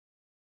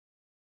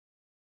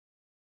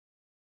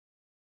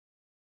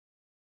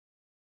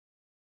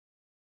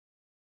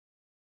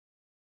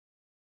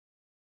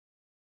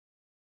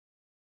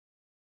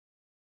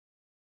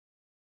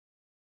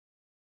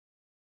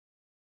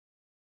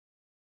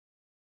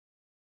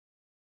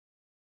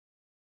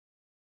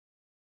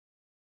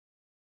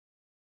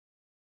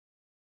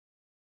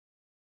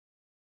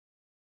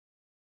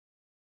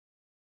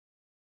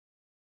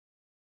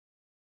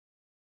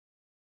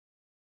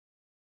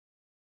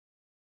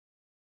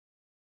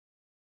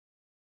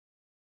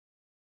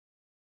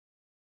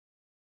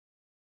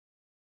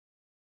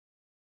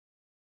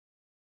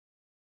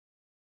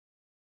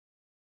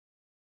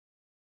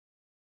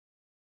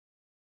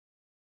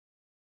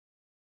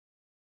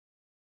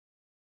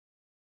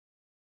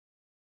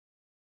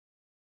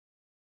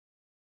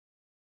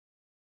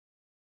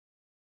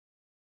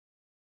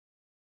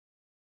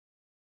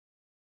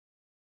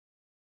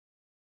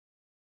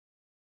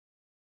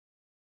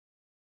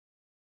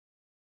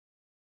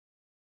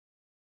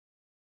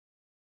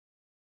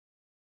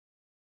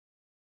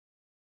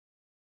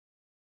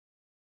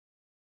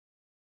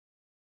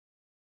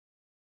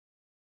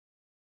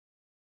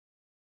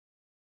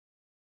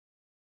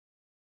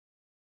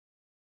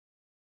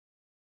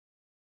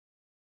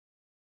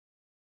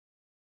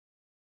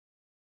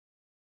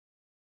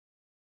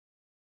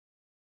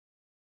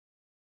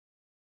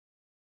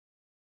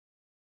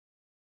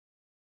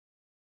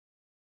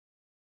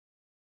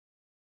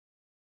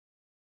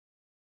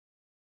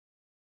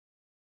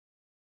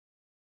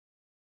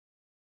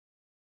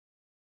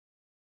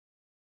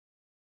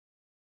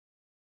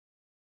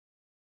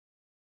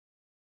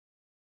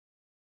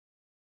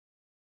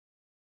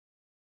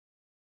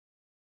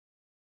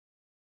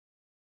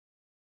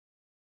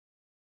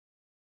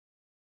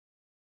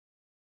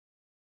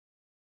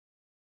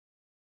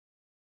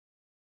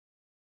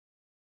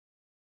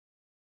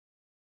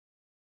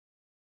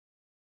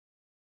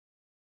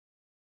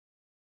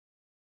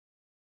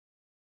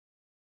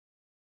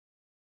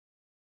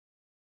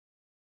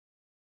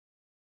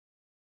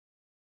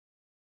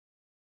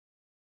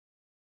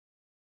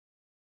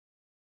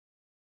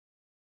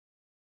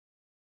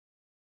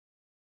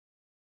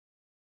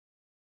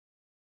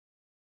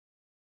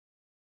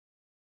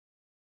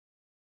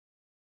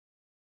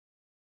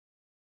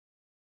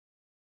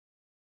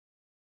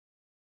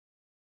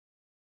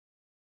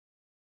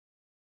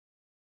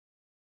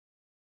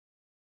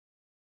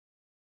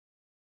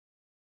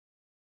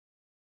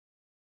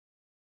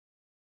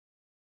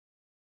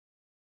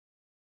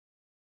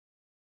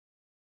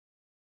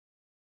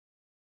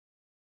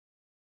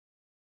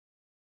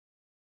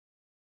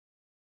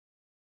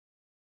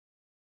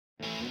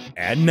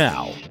And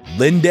now,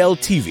 Lindell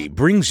TV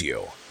brings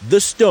you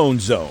The Stone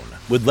Zone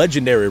with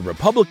legendary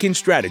Republican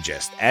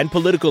strategist and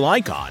political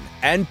icon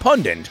and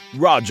pundit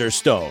Roger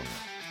Stone.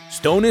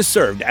 Stone has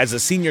served as a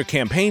senior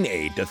campaign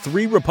aide to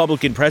 3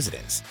 Republican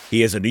presidents.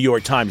 He is a New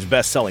York Times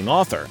best-selling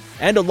author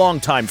and a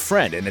longtime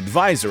friend and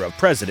advisor of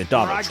President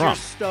Donald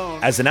Trump.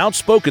 As an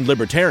outspoken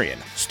libertarian,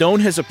 Stone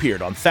has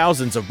appeared on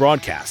thousands of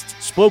broadcasts,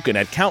 spoken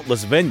at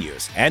countless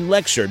venues, and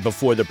lectured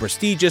before the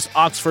prestigious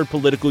Oxford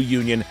Political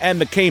Union and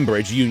the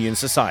Cambridge Union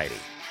Society.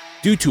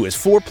 Due to his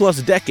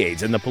 4+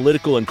 decades in the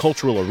political and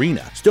cultural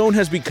arena, Stone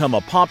has become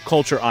a pop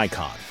culture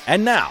icon.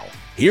 And now,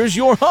 here's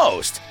your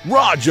host,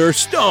 Roger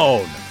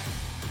Stone.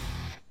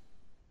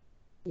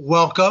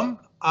 Welcome,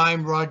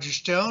 I'm Roger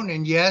Stone,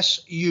 and yes,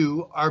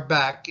 you are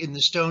back in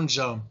the Stone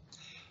Zone.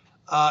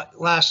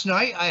 Last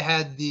night, I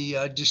had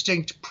the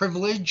distinct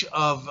privilege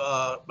of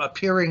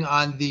appearing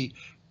on the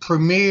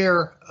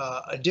premiere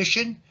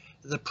edition,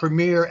 the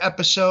premiere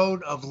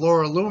episode of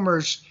Laura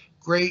Loomer's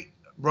great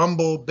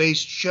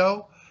Rumble-based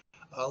show,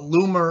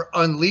 Loomer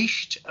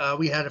Unleashed.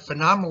 We had a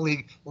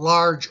phenomenally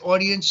large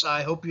audience.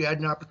 I hope you had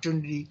an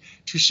opportunity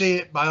to see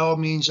it. By all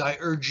means, I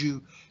urge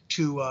you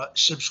to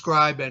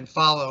subscribe and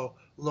follow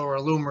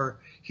Laura Loomer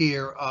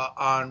here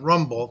on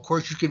Rumble. Of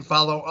course, you can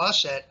follow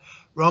us at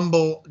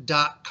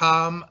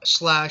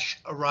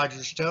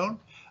rumble.com/RogerStone.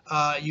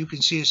 You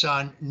can see us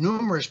on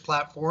numerous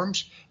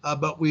platforms,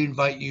 but we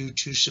invite you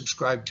to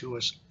subscribe to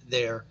us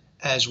there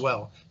as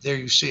well. There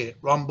you see it,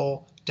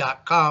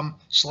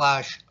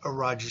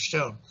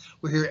 rumble.com/RogerStone.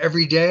 We're here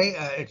every day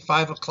at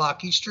 5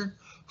 o'clock Eastern,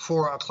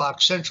 4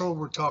 o'clock Central.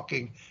 We're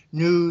talking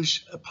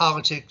news,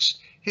 politics,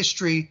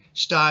 history,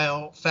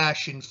 style,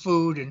 fashion,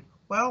 food, and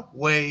well,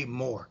 way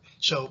more.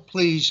 So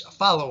please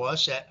follow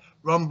us at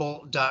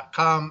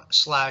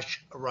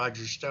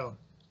rumble.com/RogerStone.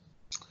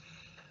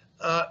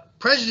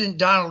 President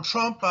Donald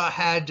Trump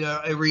had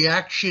a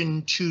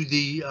reaction to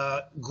the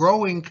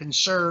growing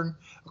concern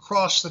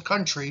across the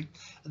country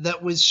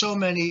that with so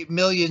many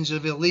millions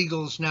of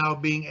illegals now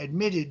being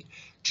admitted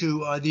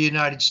to the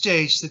United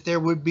States, that there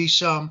would be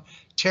some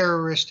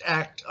terrorist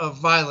act of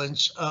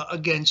violence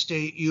against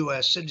a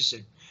U.S.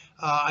 citizen.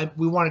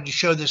 We wanted to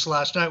show this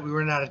last night. We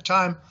ran out of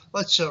time.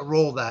 Let's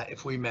roll that,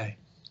 if we may.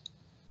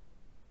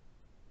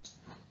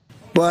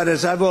 But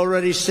as I've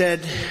already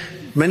said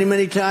many,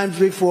 many times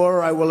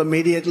before, I will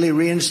immediately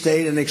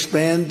reinstate and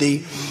expand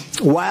the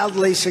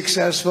wildly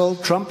successful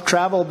Trump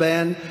travel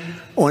ban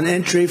on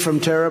entry from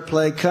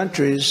terror-plagued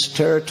countries,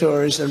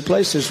 territories, and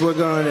places. They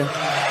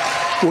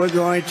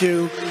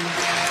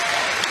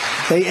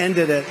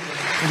ended it.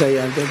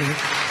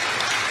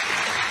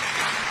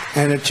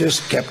 And it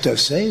just kept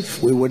us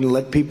safe. We wouldn't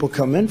let people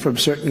come in from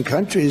certain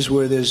countries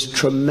where there's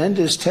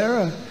tremendous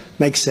terror.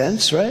 Makes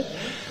sense, right?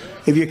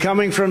 If you're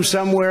coming from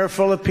somewhere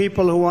full of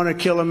people who want to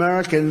kill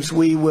Americans,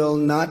 we will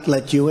not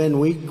let you in.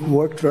 We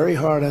worked very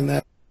hard on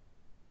that.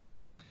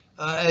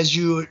 As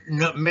you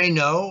may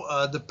know,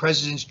 the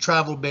president's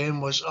travel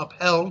ban was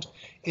upheld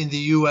in the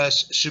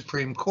U.S.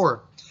 Supreme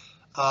Court.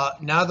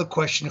 Now the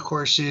question, of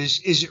course,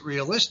 is it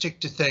realistic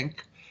to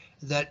think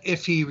that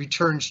if he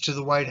returns to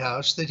the White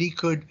House, that he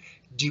could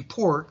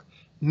deport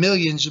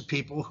millions of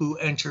people who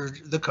entered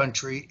the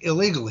country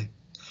illegally?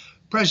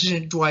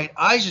 President Dwight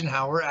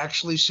Eisenhower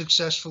actually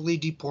successfully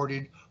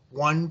deported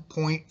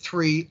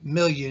 1.3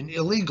 million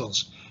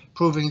illegals,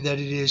 proving that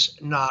it is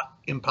not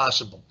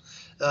impossible.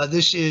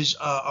 This is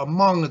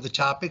among the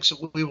topics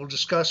that we will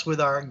discuss with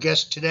our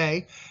guest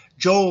today.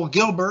 Joel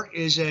Gilbert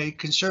is a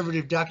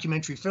conservative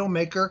documentary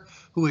filmmaker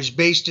who is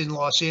based in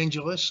Los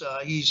Angeles.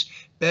 He's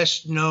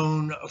best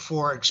known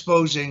for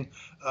exposing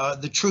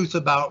the truth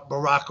about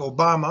Barack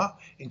Obama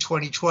in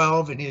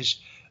 2012 in his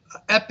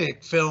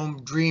epic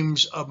film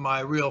Dreams of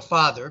My Real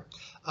Father,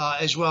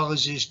 as well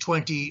as his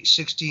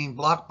 2016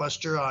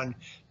 blockbuster on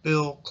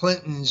Bill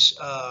Clinton's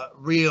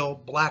real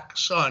black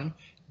son,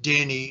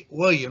 Danny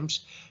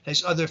Williams.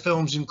 His other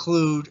films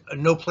include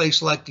No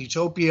Place Like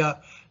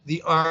Utopia,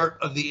 The Art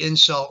of the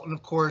Insult, and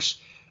of course,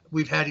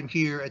 we've had him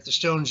here at the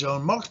Stone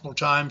Zone multiple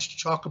times to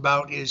talk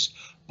about his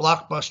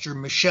blockbuster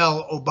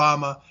Michelle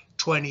Obama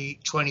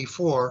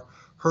 2024,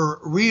 her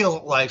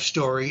real life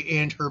story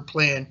and her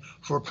plan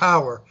for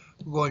power.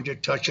 We're going to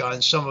touch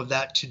on some of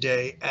that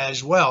today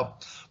as well.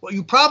 What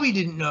you probably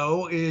didn't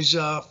know is,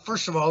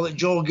 first of all, that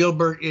Joel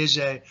Gilbert is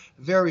a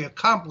very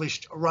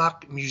accomplished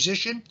rock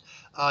musician.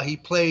 He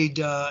played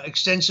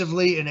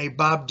extensively in a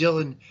Bob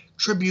Dylan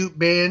tribute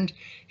band.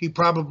 He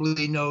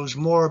probably knows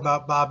more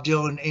about Bob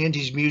Dylan and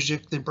his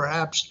music than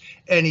perhaps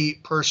any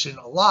person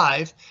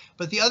alive.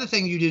 But the other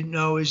thing you didn't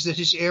know is that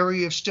his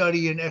area of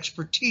study and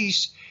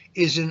expertise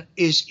is in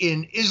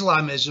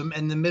Islamism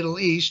and the Middle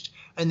East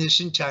and this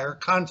entire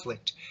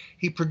conflict.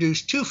 He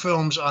produced 2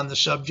 films on the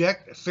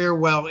subject,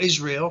 Farewell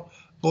Israel,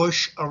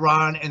 Bush,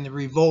 Iran, and the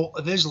Revolt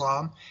of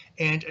Islam,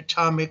 and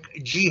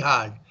Atomic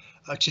Jihad.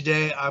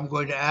 Today, I'm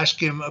going to ask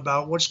him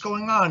about what's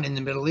going on in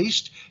the Middle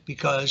East,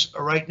 because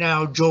right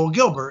now, Joel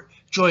Gilbert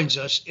joins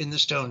us in the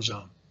Stone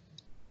Zone.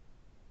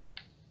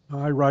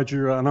 Hi,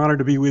 Roger. An honor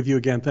to be with you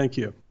again. Thank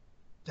you.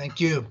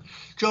 Thank you.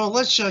 Joe,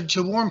 let's,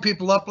 to warm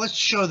people up, let's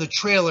show the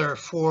trailer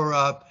for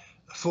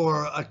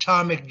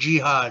Atomic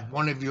Jihad,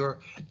 one of your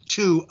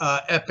two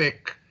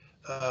epic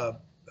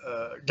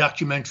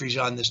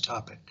documentaries on this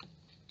topic.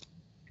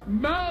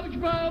 مرگ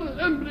بر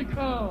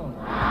امریکا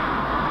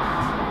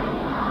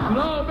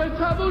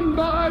رابطمون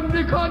با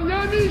امریکا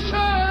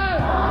نمیشه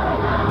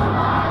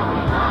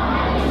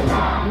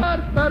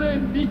مرگ بر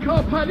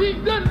امریکا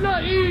پلید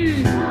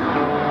نایی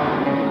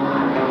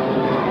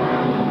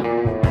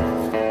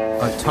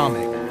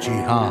Atomic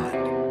Jihad,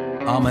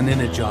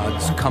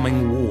 Ahmadinejad's coming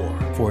war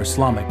for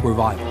Islamic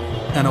revival,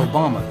 and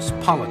Obama's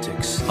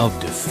politics of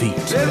defeat.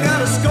 They've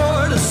got a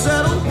score to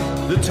settle,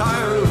 they're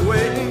tired of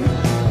waiting,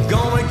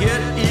 gonna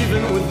get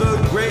even with the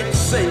great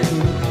Satan.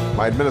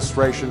 My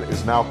administration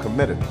is now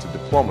committed to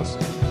diplomacy.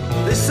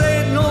 They say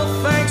no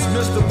thanks,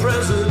 Mr.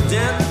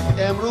 President.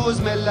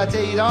 امروز ملت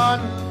ایران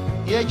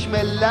یک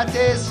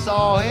ملت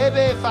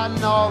صاحب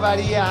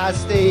فناوری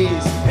هسته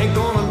است. Ain't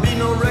gonna be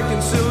no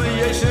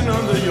reconciliation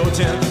under your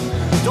tent.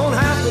 Don't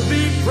have to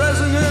be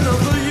president of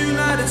the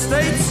United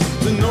States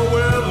to know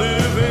we're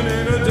living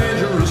in a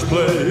dangerous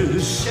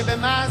place. که به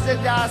محض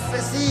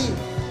دسترسی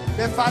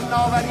به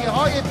فناوری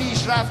های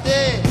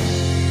پیشرفته.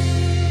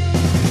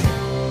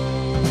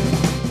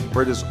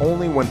 For it is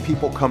only when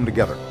people come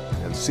together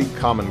and seek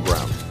common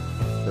ground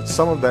that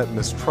some of that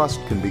mistrust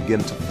can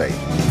begin to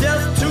fade.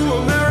 Death to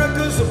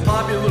America's a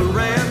popular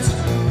rant.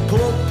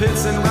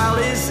 Pulpits and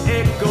rallies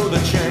echo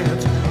the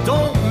chant.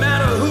 Don't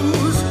matter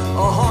who's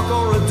a hawk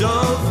or a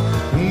dove.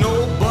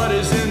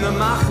 Nobody's in the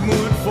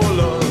Mahmoud for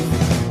love.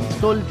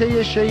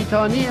 سلطه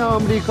شیطانی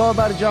آمریکا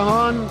بر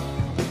جهان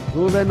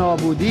رو به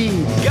نابودی.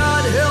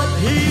 God help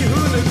he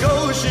who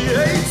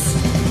negotiates.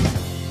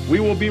 We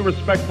will be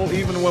respectful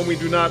even when we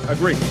do not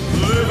agree.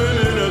 Living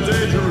in a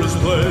dangerous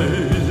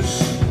place.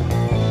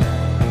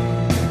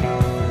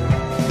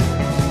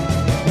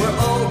 We're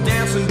all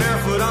dancing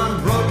barefoot on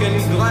broken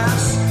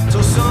glass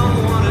till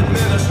someone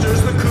administers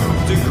the coup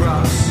de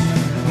grace.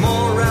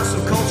 Morass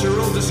of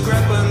cultural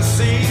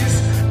discrepancies.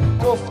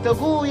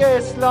 گفتگوی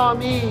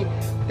اسلامی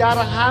در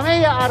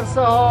همه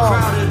عرصه ها.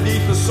 Crowded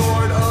beneath the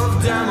sword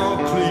of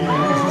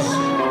Damocles.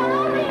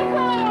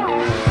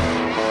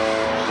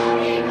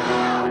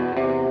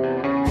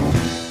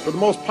 But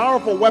the most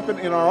powerful weapon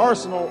in our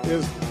arsenal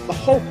is the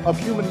hope of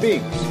human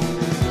beings.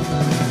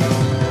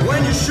 When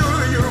you're sure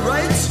you're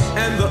right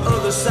and the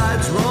other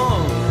side's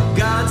wrong,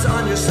 God's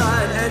on your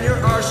side and your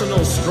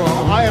arsenal's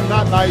strong. I am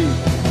not naive.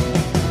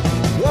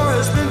 War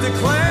has been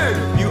declared,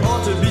 you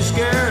ought to be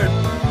scared.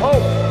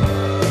 Hope!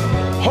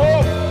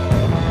 Hope!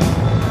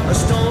 A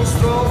stone's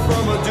throw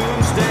from a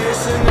doomsday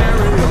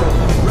scenario.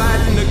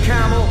 Riding a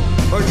camel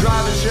or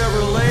driving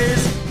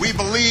Chevrolets. We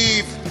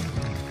believe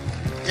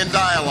in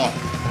dialogue.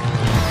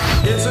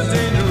 It's a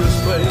dangerous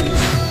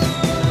place.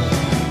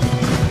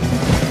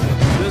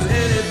 Does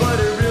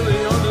anybody really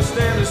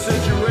understand the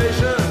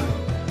situation?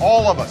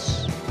 All of us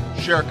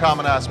share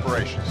common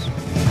aspirations.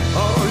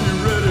 Are you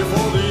ready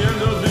for the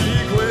end of the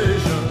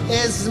equation?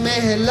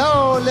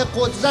 اضمحلال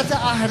قدرت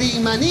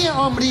اهریمنی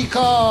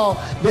آمریکا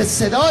به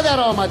صدا در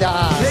آمده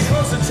است. Pay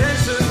close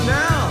attention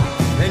now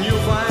and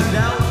you'll find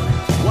out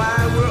why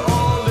we're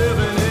all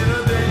living in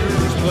a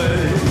dangerous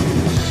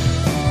place.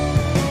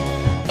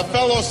 A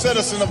fellow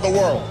citizen of the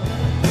world.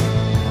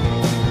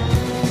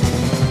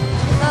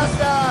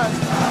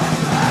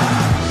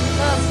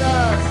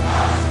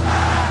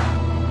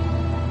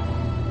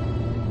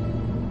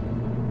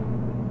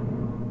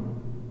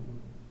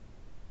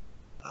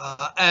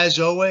 As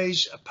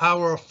always, a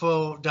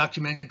powerful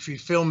documentary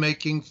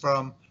filmmaking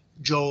from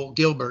Joel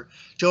Gilbert.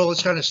 Joel,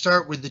 let's kind of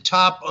start with the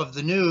top of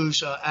the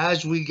news.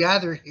 As we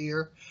gather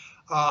here,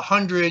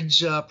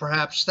 hundreds,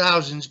 perhaps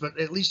thousands, but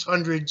at least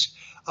hundreds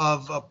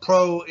of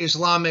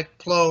pro-Islamic,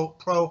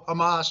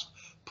 pro-Hamas,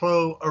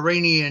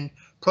 pro-Iranian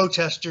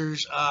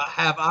protesters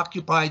have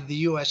occupied the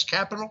U.S.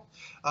 Capitol,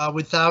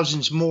 with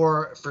thousands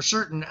more for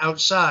certain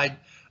outside.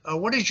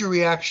 What is your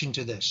reaction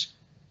to this?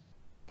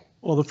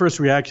 Well, the first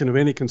reaction of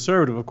any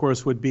conservative, of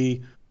course, would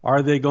be,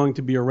 are they going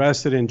to be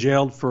arrested and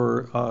jailed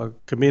for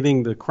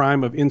committing the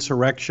crime of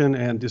insurrection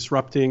and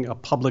disrupting a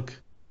public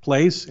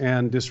place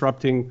and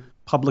disrupting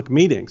public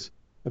meetings?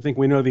 I think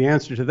we know the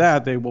answer to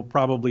that. They will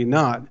probably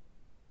not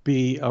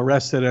be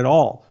arrested at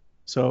all.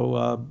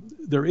 So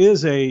there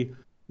is a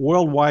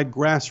worldwide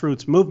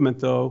grassroots movement,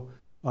 though,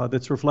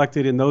 that's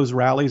reflected in those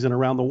rallies and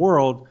around the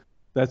world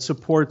that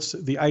supports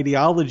the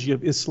ideology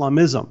of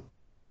Islamism.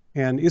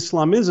 And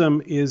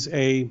Islamism is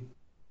a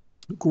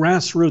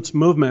grassroots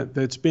movement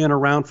that's been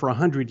around for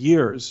 100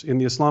 years in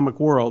the Islamic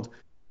world,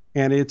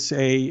 and it's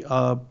a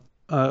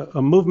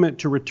movement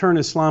to return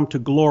Islam to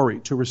glory,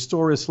 to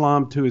restore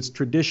Islam to its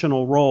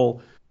traditional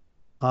role,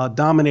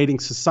 dominating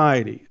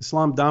society.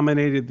 Islam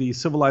dominated the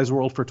civilized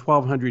world for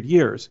 1,200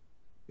 years.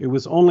 It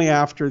was only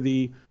after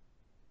the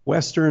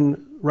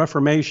Western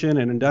Reformation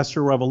and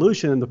Industrial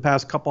Revolution in the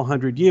past couple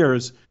hundred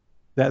years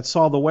that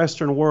saw the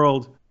Western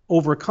world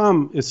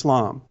overcome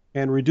Islam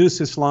and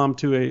reduce Islam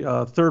to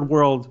a third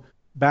world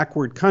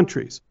backward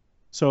countries.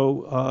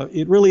 So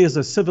it really is a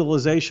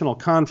civilizational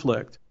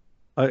conflict.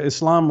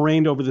 Islam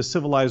reigned over the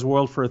civilized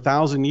world for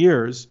 1,000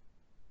 years,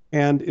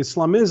 and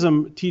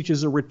Islamism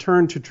teaches a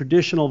return to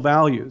traditional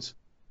values,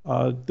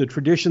 the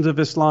traditions of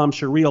Islam,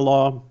 Sharia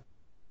law,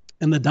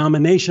 and the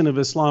domination of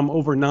Islam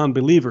over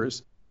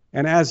non-believers.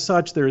 And as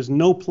such, there is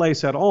no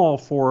place at all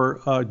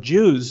for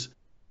Jews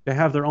to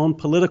have their own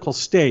political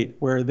state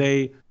where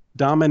they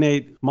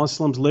dominate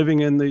Muslims living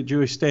in the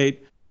Jewish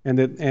state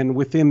and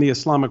within the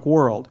Islamic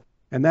world.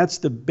 And that's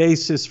the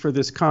basis for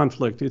this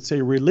conflict. It's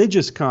a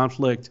religious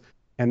conflict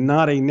and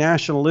not a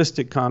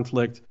nationalistic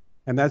conflict.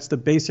 And that's the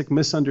basic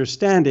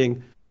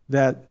misunderstanding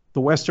that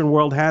the Western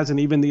world has, and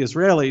even the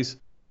Israelis,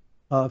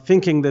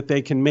 thinking that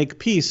they can make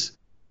peace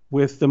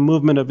with the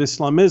movement of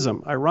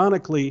Islamism.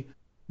 Ironically,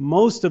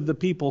 most of the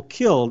people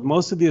killed,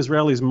 most of the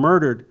Israelis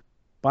murdered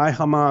by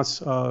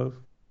Hamas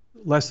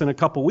less than a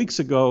couple weeks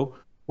ago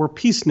were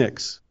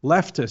peaceniks,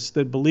 leftists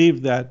that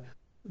believed that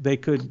they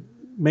could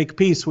make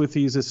peace with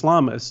these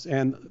Islamists,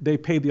 and they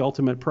paid the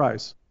ultimate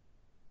price.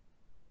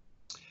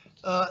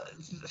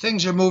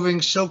 Things are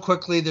moving so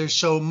quickly. There's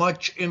so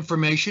much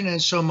information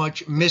and so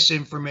much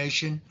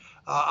misinformation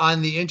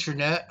on the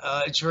internet.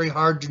 It's very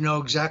hard to know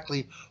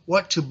exactly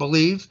what to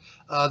believe.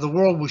 The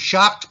world was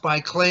shocked by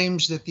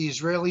claims that the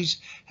Israelis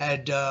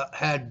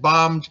had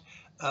bombed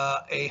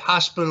a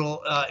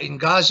hospital in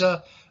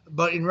Gaza.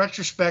 But in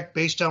retrospect,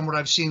 based on what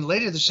I've seen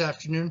later this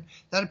afternoon,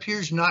 that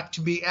appears not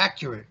to be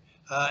accurate.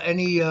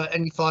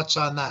 Any thoughts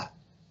on that?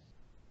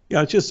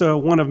 Yeah, it's just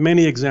one of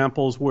many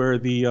examples where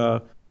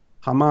the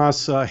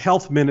Hamas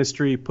health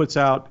ministry puts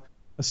out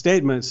a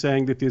statement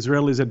saying that the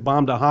Israelis had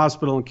bombed a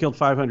hospital and killed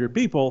 500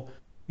 people,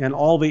 and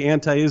all the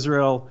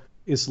anti-Israel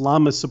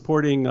Islamist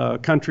supporting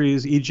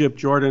countries, Egypt,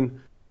 Jordan,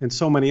 and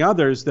so many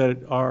others that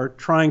are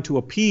trying to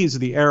appease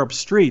the Arab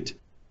street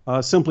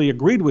simply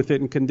agreed with it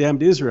and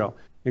condemned Israel,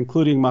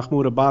 including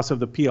Mahmoud Abbas of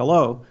the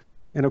PLO.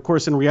 And of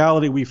course, in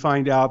reality, we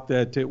find out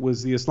that it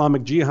was the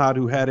Islamic Jihad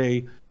who had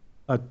a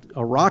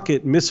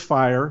rocket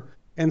misfire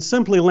and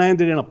simply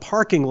landed in a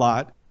parking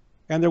lot,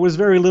 and there was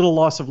very little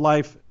loss of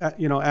life,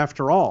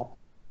 after all.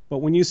 But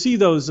when you see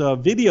those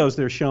videos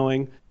they're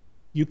showing,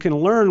 you can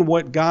learn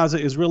what Gaza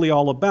is really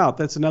all about.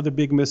 That's another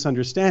big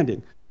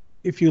misunderstanding.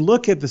 If you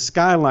look at the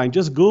skyline,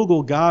 just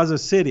Google Gaza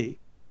City,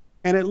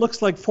 and it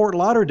looks like Fort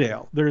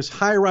Lauderdale. There's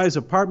high-rise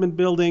apartment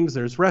buildings,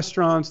 there's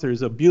restaurants,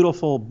 there's a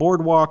beautiful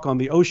boardwalk on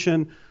the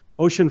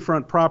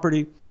oceanfront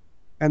property.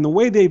 And the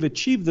way they've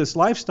achieved this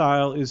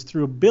lifestyle is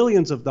through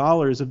billions of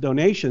dollars of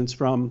donations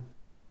from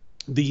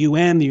the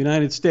UN, the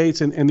United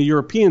States, and the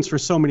Europeans for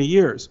so many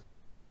years.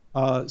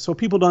 So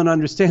people don't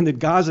understand that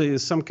Gaza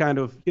is some kind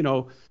of,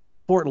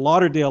 Fort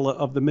Lauderdale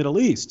of the Middle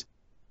East.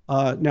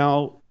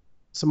 Now,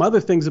 some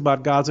other things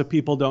about Gaza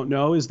people don't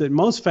know is that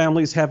most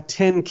families have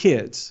 10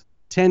 kids.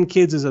 10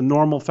 kids is a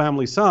normal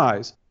family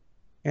size.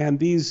 And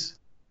these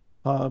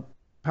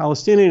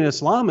Palestinian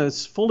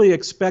Islamists fully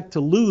expect to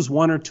lose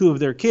one or two of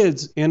their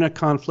kids in a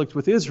conflict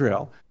with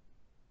Israel.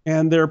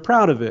 And they're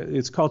proud of it.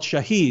 It's called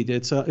shaheed.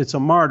 It's a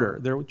martyr.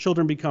 Their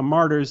children become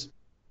martyrs,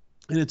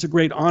 and it's a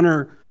great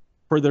honor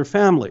for their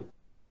family.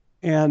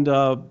 And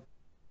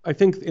I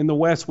think in the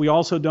West, we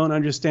also don't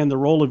understand the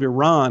role of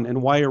Iran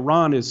and why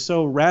Iran is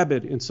so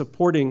rabid in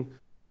supporting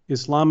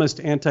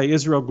Islamist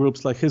anti-Israel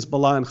groups like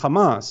Hezbollah and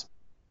Hamas.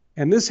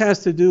 And this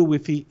has to do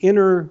with the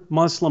inner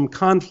Muslim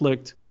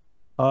conflict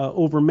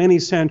over many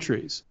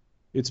centuries.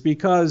 It's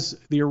because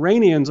the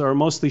Iranians are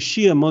mostly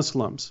Shia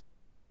Muslims,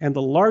 and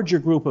the larger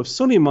group of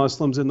Sunni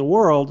Muslims in the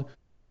world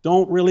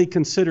don't really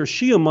consider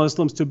Shia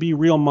Muslims to be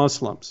real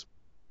Muslims.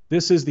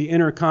 This is the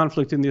inner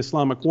conflict in the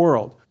Islamic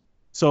world.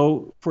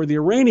 So for the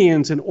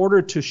Iranians, in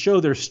order to show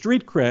their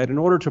street cred, in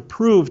order to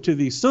prove to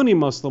the Sunni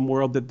Muslim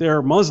world that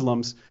they're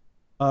Muslims,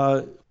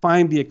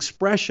 find the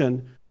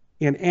expression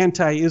in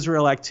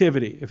anti-Israel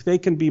activity. If they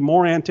can be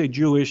more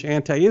anti-Jewish,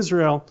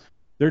 anti-Israel,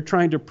 they're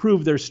trying to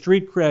prove their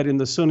street cred in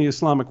the Sunni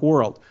Islamic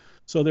world.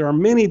 So there are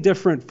many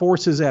different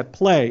forces at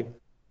play,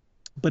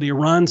 but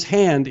Iran's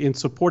hand in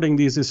supporting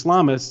these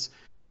Islamists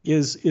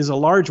is a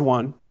large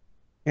one,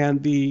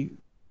 and the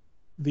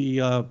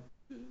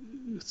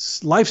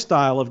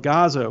lifestyle of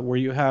Gaza, where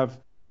you have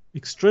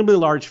extremely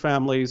large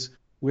families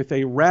with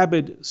a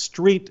rabid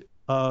street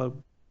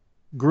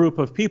group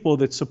of people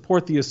that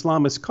support the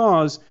Islamist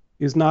cause,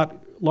 is not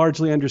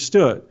largely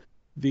understood.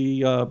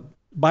 The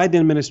Biden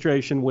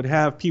administration would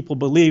have people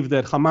believe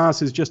that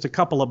Hamas is just a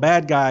couple of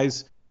bad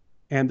guys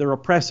and they're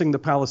oppressing the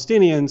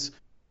Palestinians,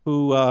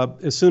 who,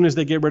 as soon as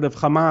they get rid of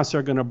Hamas,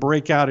 are going to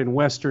break out in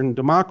Western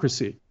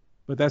democracy.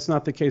 But that's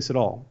not the case at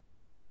all.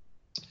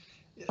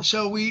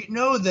 So we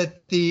know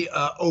that the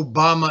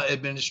Obama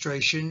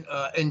administration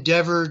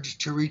endeavored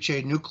to reach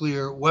a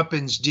nuclear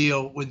weapons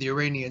deal with the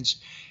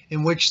Iranians,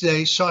 in which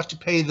they sought to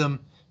pay them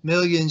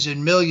millions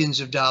and millions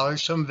of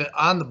dollars, some of it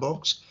on the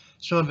books,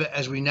 some of it,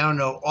 as we now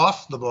know,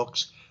 off the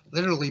books,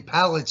 literally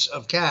pallets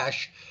of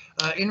cash,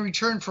 in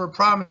return for a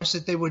promise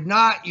that they would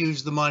not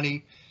use the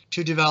money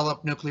to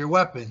develop nuclear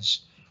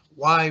weapons.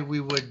 Why we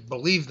would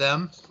believe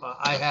them,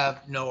 I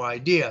have no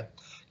idea.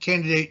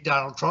 Candidate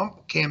Donald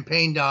Trump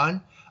campaigned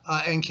on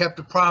and kept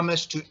a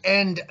promise to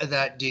end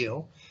that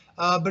deal.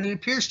 but it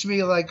appears to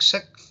me like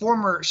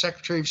former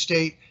Secretary of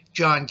State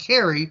John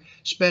Kerry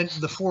spent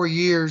the 4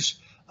 years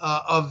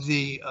of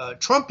the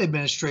Trump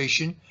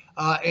administration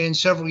and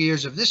several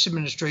years of this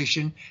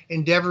administration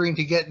endeavoring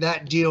to get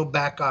that deal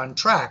back on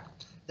track.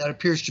 That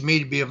appears to me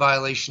to be a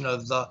violation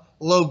of the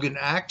Logan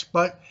Act,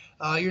 but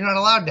you're not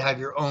allowed to have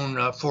your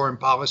own foreign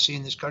policy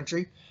in this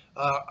country,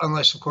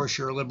 unless, of course,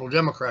 you're a liberal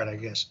Democrat, I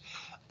guess.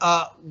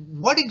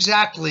 What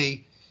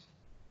exactly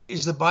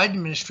is the Biden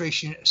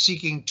administration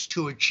seeking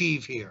to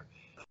achieve here?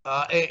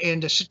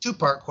 And a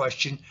two-part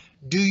question.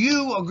 Do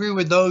you agree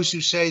with those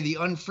who say the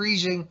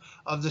unfreezing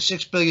of the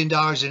 $6 billion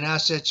in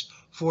assets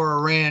for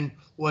Iran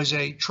was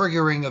a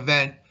triggering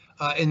event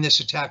in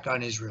this attack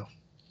on Israel?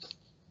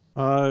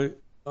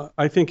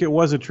 I think it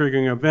was a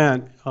triggering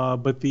event,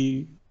 but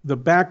the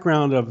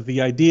background of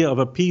the idea of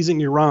appeasing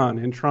Iran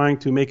and trying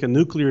to make a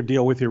nuclear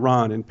deal with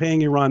Iran and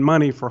paying Iran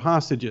money for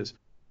hostages,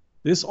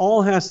 this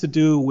all has to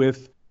do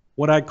with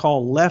what I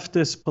call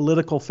leftist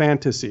political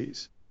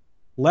fantasies.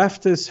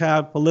 Leftists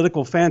have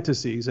political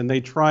fantasies, and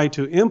they try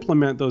to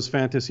implement those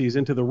fantasies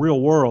into the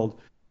real world,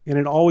 and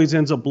it always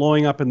ends up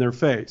blowing up in their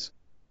face.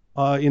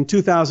 In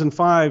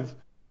 2005,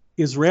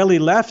 Israeli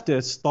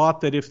leftists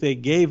thought that if they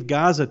gave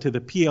Gaza to the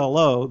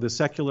PLO, the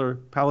Secular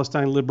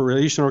Palestine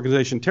Liberation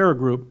Organization terror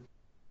group,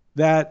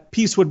 that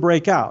peace would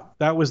break out.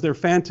 That was their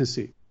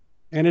fantasy.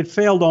 And it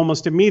failed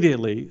almost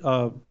immediately.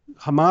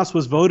 Hamas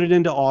was voted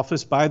into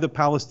office by the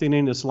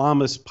Palestinian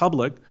Islamist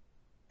public,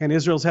 and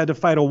Israel's had to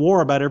fight a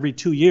war about every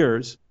 2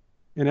 years,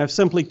 and have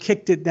simply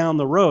kicked it down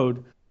the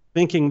road,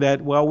 thinking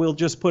that, well, we'll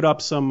just put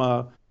up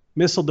some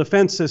missile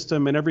defense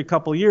system, and every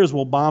couple of years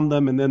we'll bomb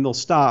them, and then they'll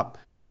stop.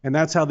 And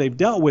that's how they've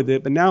dealt with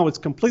it. But now it's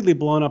completely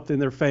blown up in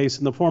their face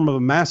in the form of a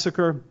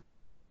massacre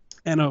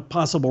and a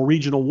possible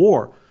regional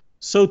war.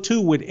 So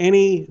too would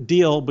any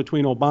deal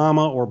between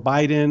Obama or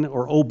Biden,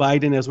 or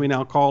Biden as we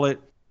now call it,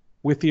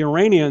 with the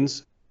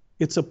Iranians.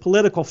 It's a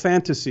political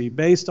fantasy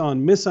based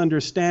on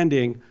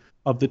misunderstanding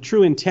of the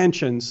true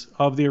intentions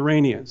of the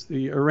Iranians.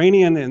 The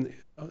Iranians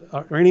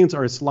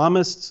are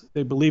Islamists.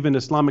 They believe in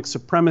Islamic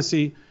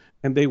supremacy,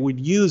 and they would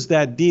use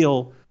that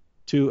deal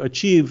to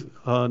achieve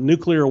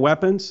nuclear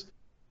weapons,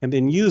 and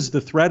then use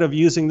the threat of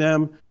using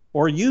them,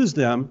 or use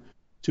them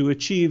to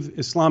achieve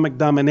Islamic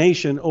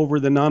domination over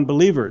the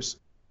non-believers.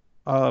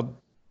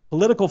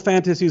 Political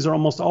fantasies are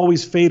almost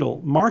always fatal.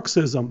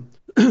 Marxism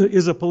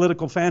is a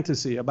political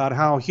fantasy about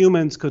how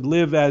humans could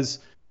live as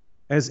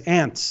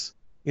ants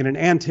in an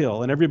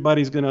anthill, and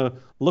everybody's going to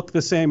look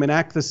the same and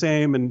act the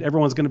same, and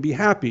everyone's going to be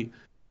happy.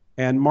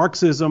 And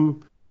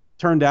Marxism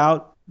turned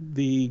out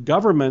the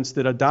governments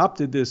that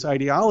adopted this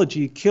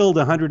ideology killed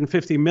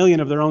 150 million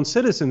of their own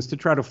citizens to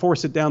try to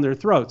force it down their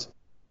throats.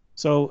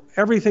 So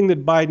everything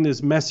that Biden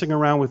is messing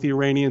around with the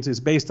Iranians is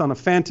based on a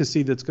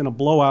fantasy that's going to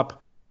blow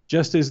up,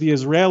 just as the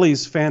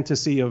Israelis'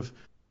 fantasy of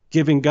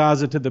giving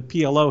Gaza to the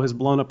PLO has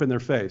blown up in their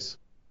face.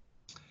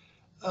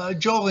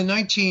 Joel, in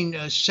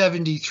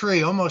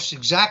 1973, almost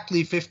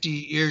exactly 50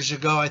 years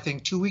ago, I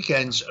think 2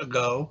 weekends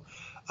ago,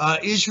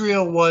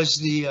 Israel was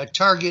the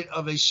target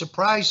of a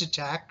surprise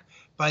attack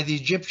by the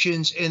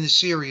Egyptians and the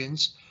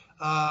Syrians,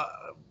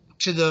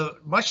 much to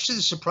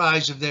the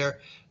surprise of their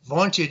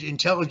vaunted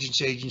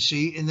intelligence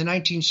agency in the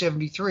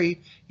 1973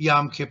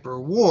 Yom Kippur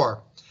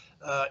War.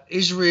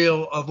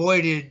 Israel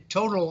avoided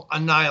total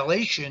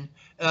annihilation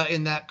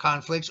in that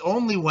conflict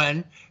only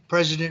when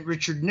President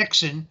Richard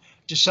Nixon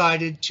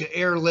decided to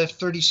airlift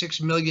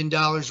 $36 million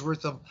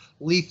worth of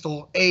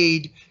lethal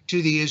aid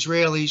to the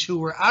Israelis, who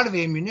were out of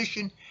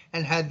ammunition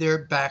and had their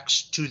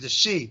backs to the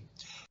sea.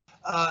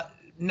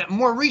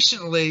 More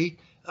recently,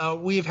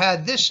 we've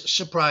had this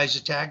surprise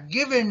attack.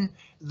 Given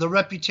the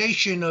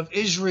reputation of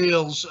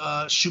Israel's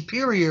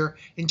superior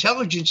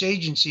intelligence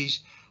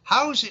agencies,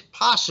 how is it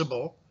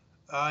possible,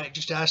 I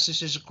just asked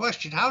this as a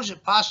question, how is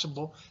it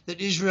possible that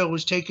Israel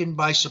was taken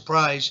by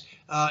surprise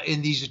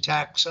in these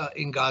attacks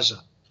in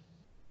Gaza?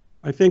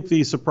 I think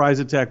the surprise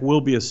attack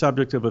will be a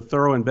subject of a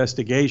thorough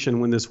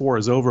investigation when this war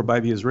is over by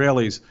the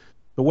Israelis.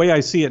 The way I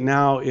see it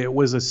now, it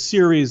was a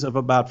series of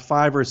about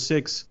 5 or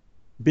 6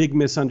 big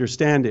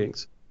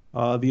misunderstandings.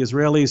 The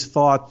Israelis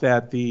thought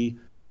that the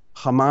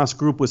Hamas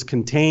group was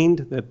contained,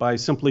 that by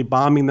simply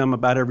bombing them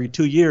about every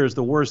 2 years,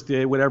 the worst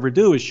they would ever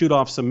do is shoot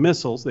off some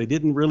missiles. They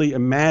didn't really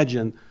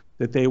imagine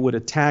that they would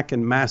attack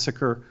and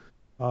massacre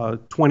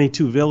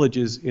 22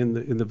 villages in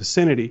the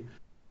vicinity.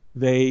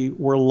 They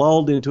were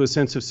lulled into a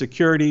sense of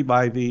security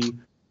by the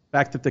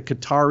fact that the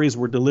Qataris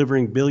were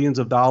delivering billions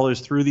of dollars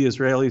through the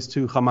Israelis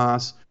to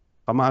Hamas.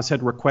 Hamas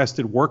had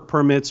requested work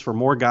permits for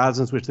more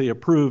Gazans, which they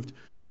approved.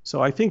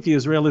 So I think the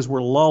Israelis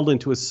were lulled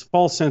into a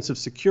false sense of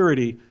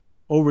security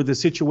over the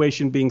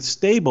situation being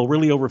stable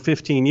really over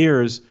 15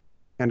 years,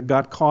 and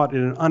got caught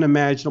in an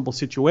unimaginable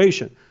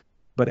situation.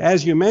 But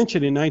as you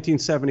mentioned, in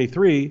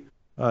 1973,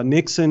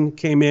 Nixon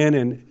came in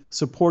and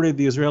supported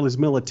the Israelis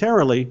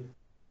militarily,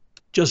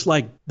 just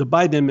like the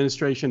Biden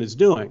administration is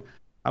doing.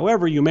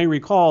 However, you may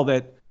recall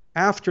that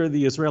after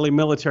the Israeli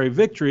military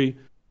victory,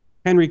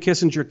 Henry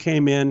Kissinger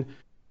came in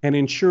and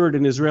ensured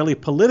an Israeli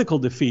political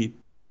defeat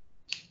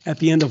at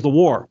the end of the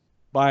war.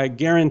 by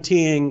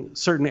guaranteeing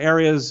certain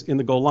areas in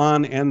the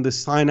Golan and the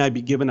Sinai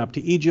be given up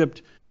to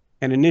Egypt,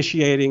 and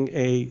initiating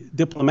a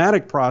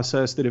diplomatic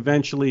process that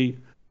eventually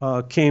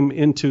came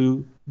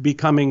into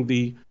becoming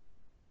the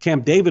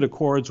Camp David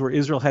Accords, where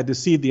Israel had to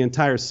cede the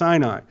entire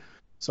Sinai.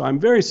 So I'm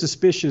very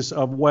suspicious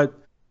of what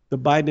the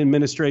Biden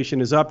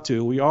administration is up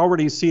to. We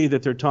already see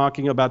that they're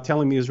talking about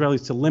telling the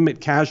Israelis to limit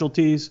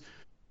casualties,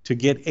 to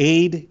get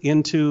aid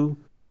into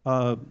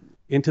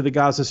the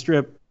Gaza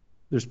Strip.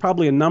 There's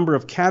probably a number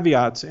of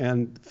caveats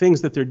and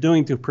things that they're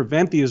doing to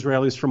prevent the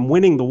Israelis from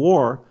winning the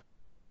war,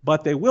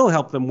 but they will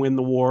help them win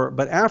the war.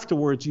 But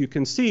afterwards, you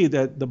can see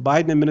that the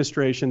Biden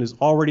administration is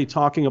already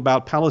talking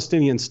about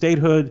Palestinian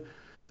statehood,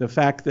 the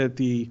fact that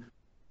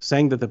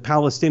saying that the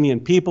Palestinian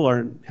people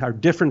are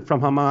different from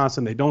Hamas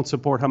and they don't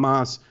support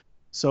Hamas.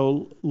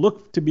 So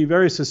look to be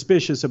very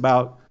suspicious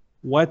about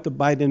what the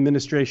Biden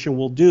administration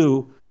will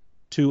do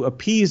to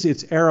appease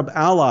its Arab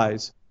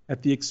allies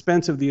at the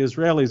expense of the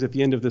Israelis at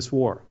the end of this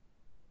war.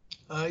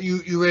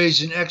 You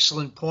raise an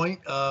excellent point.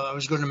 I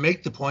was going to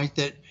make the point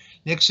that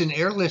Nixon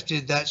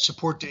airlifted that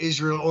support to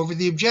Israel over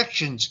the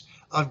objections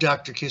of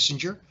Dr.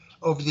 Kissinger,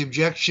 over the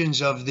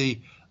objections of the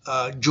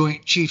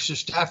Joint Chiefs of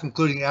Staff,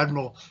 including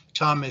Admiral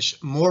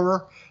Thomas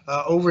Moorer,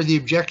 over the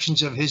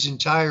objections of his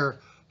entire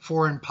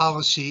foreign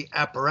policy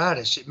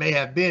apparatus. It may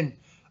have been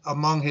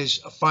among his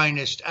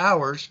finest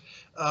hours,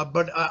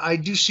 but I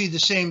do see the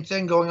same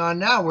thing going on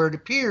now, where it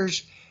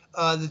appears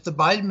that the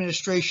Biden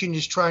administration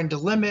is trying to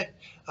limit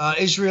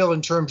Israel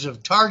in terms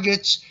of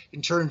targets,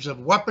 in terms of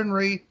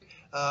weaponry,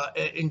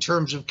 in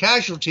terms of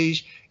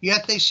casualties,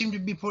 yet they seem to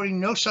be putting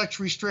no such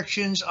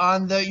restrictions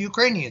on the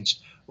Ukrainians.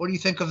 What do you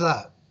think of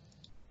that?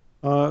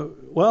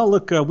 Well,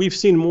 look, we've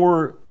seen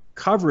more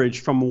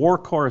coverage from war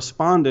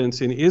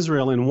correspondents in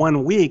Israel in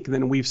 1 week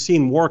than we've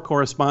seen war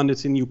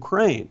correspondents in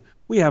Ukraine.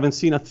 We haven't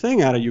seen a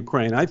thing out of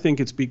Ukraine. I think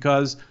it's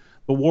because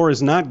the war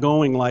is not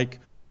going like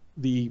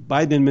the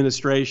Biden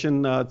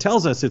administration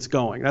tells us it's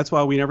going. That's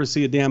why we never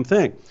see a damn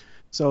thing.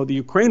 So the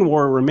Ukraine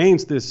war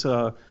remains this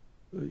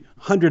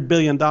 $100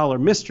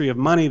 billion mystery of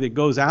money that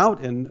goes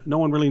out, and no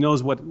one really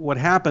knows what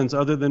happens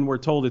other than we're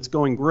told it's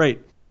going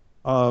great.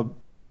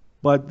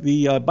 But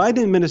the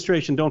Biden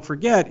administration, don't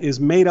forget, is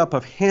made up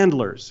of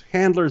handlers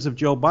of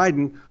Joe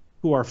Biden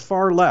who are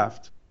far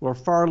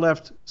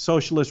left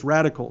socialist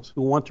radicals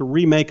who want to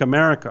remake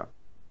America.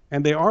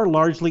 And they are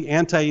largely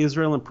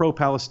anti-Israel and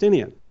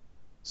pro-Palestinian.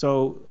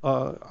 So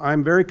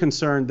I'm very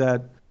concerned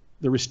that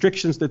the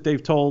restrictions that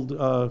they've told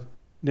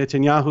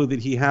Netanyahu that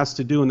he has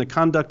to do in the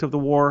conduct of the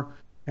war,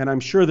 and I'm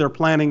sure they're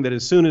planning that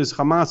as soon as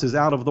Hamas is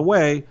out of the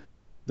way,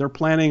 they're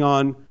planning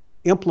on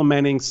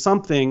implementing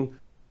something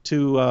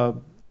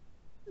to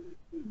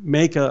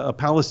make a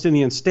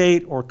Palestinian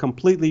state or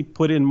completely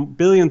put in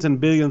billions and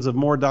billions of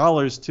more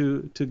dollars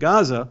to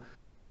Gaza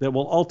that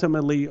will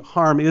ultimately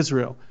harm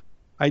Israel.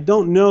 I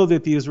don't know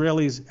that the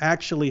Israelis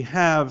actually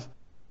have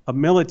a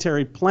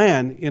military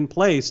plan in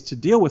place to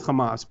deal with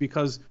Hamas,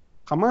 because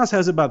Hamas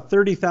has about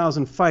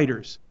 30,000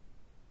 fighters.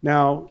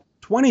 Now,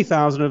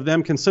 20,000 of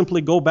them can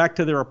simply go back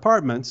to their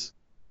apartments,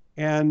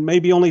 and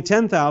maybe only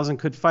 10,000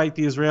 could fight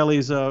the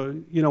Israelis,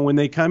 when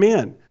they come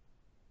in.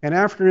 And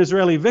after an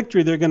Israeli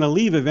victory, they're going to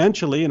leave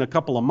eventually in a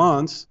couple of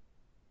months,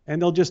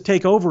 and they'll just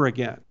take over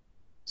again.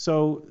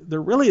 So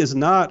there really is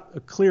not a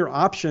clear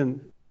option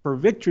for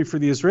victory for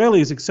the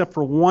Israelis except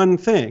for one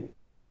thing.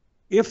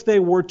 If they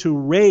were to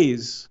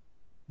raise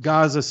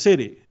Gaza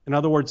City, in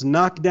other words,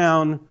 knock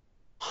down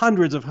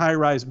hundreds of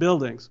high-rise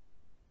buildings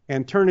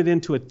and turn it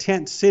into a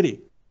tent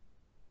city,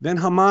 then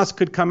Hamas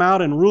could come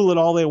out and rule it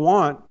all they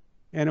want,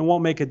 and it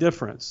won't make a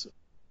difference.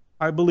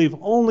 I believe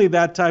only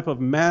that type of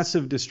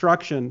massive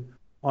destruction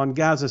on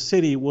Gaza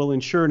City will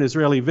ensure an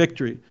Israeli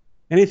victory.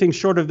 Anything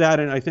short of that,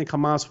 and I think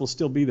Hamas will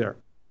still be there.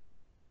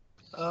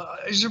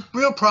 Is a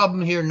real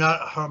problem here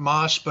not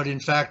Hamas, but in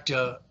fact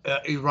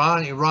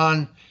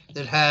Iran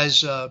that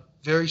has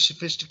very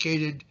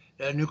sophisticated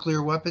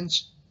nuclear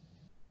weapons?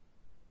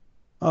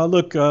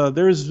 Look,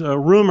 there's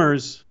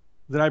rumors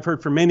that I've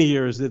heard for many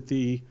years that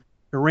the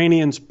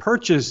Iranians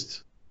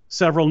purchased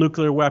several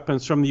nuclear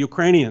weapons from the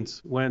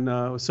Ukrainians when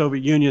the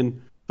Soviet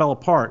Union fell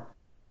apart.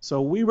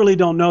 So we really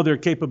don't know their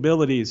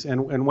capabilities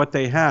and what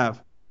they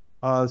have.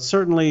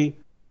 Certainly,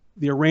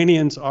 the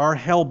Iranians are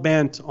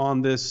hell-bent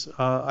on this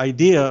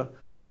idea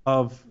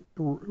of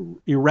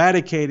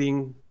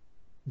eradicating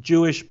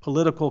Jewish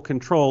political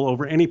control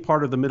over any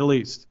part of the Middle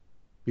East,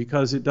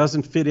 because it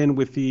doesn't fit in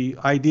with the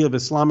idea of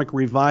Islamic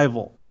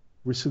revival,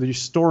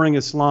 restoring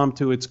Islam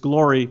to its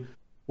glory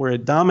where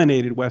it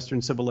dominated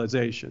Western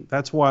civilization.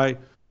 That's why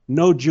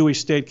no Jewish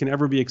state can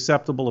ever be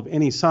acceptable of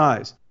any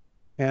size.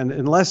 And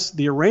unless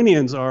the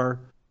Iranians are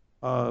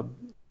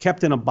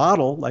kept in a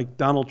bottle like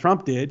Donald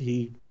Trump did,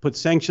 he put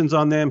sanctions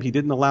on them, he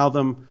didn't allow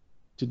them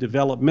to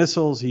develop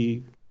missiles,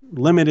 he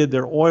limited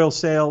their oil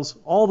sales,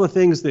 all the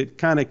things that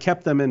kind of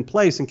kept them in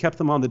place and kept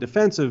them on the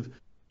defensive,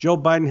 Joe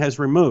Biden has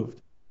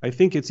removed. I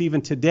think it's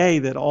even today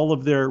that all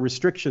of their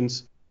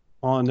restrictions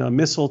on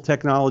missile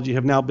technology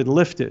have now been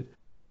lifted.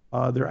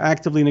 They're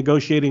actively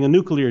negotiating a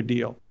nuclear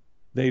deal.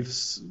 They've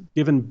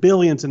given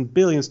billions and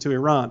billions to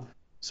Iran.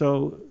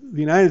 So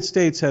the United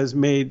States has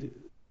made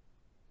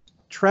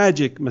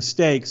tragic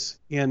mistakes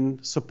in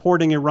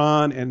supporting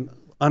Iran and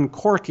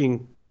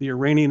uncorking the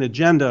Iranian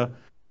agenda,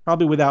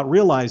 probably without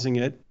realizing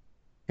it.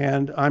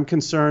 And I'm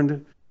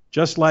concerned,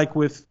 just like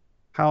with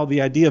how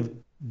the idea of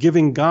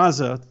giving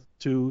Gaza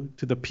to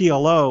the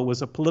PLO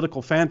was a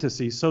political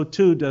fantasy, so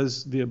too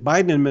does the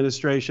Biden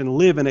administration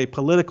live in a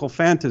political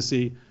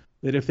fantasy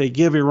that if they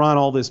give Iran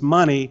all this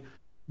money,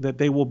 that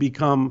they will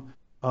become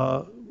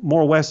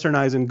more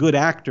westernized and good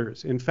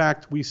actors. In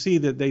fact, we see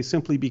that they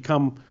simply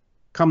become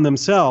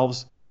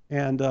themselves,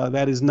 and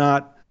that is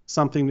not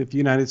something that the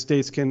United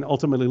States can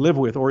ultimately live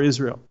with, or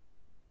Israel.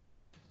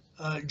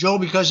 Joel,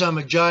 because I'm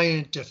a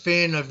giant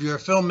fan of your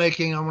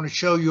filmmaking, I want to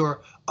show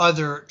your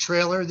other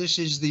trailer. This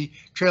is the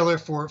trailer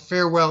for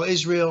Farewell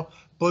Israel,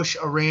 Bush,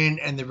 Iran,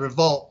 and the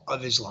Revolt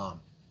of Islam.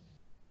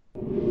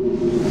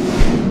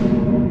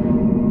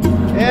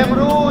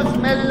 امروز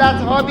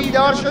ملت ها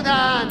بیدار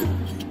شدند.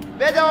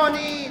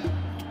 بدانید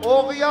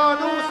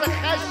اقیانوس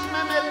خشم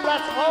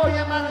ملت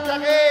های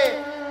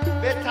منطقه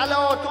به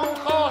تلاطم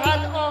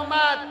خواهد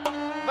آمد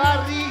و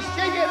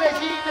ریشه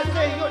رژیم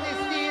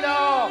صهیونیستی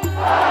را.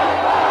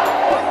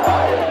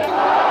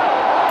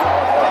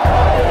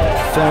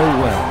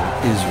 Farewell,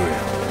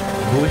 Israel,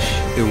 Bush,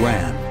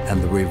 Iran,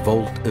 and the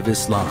Revolt of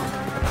Islam.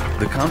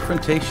 The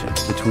confrontation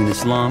between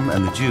Islam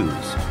and the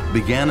Jews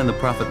began in the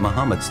Prophet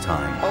Muhammad's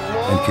time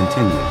and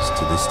continues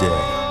to this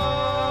day.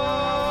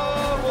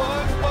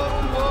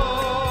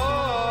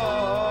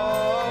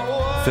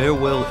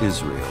 Farewell,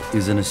 Israel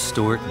is an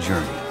historic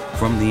journey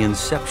from the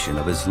inception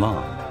of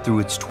Islam through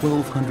its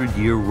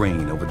 1,200-year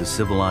reign over the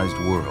civilized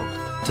world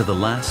to the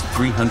last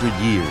 300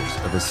 years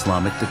of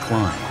Islamic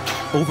decline,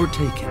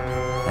 overtaken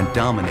and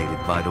dominated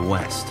by the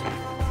West,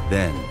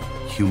 then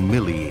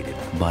humiliated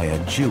by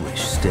a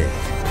Jewish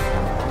state.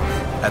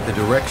 At the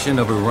direction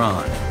of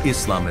Iran,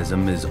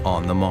 Islamism is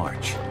on the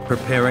march,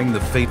 preparing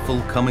the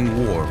fateful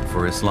coming war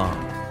for Islam.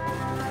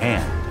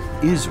 And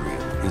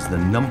Israel is the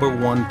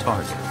 #1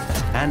 target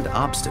and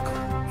obstacle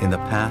in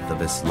the path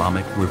of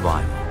Islamic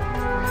revival.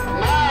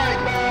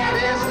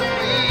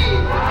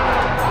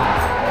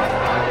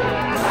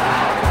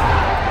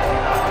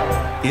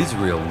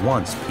 Israel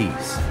wants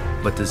peace,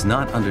 but does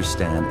not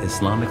understand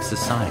Islamic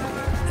society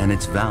and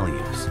its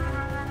values.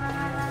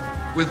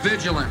 With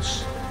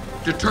vigilance,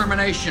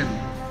 determination,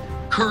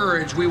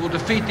 courage, we will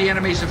defeat the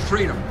enemies of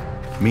freedom.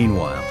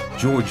 Meanwhile,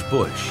 George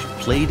Bush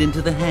played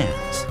into the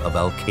hands of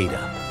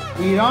Al-Qaeda.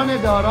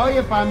 ایران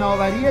دارای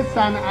فناوری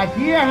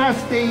صنعتی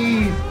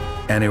هسته‌ای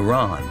است. And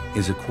Iran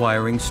is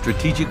acquiring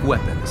strategic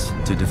weapons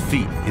to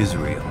defeat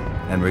Israel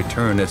and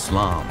return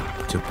Islam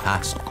to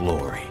past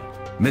glory.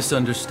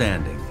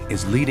 Misunderstanding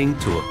is leading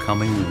to a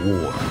coming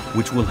war,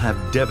 which will have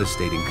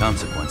devastating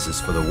consequences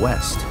for the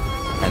West,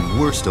 and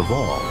worst of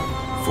all,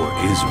 for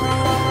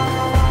Israel.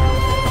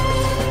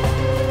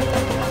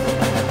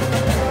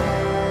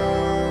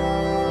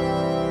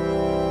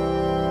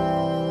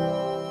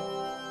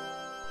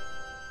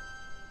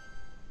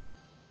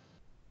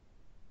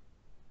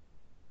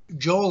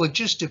 Joel, it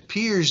just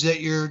appears that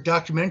your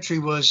documentary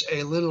was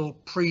a little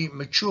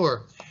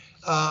premature.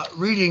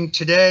 Reading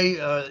today,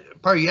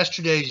 probably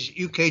yesterday's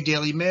UK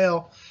Daily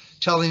Mail,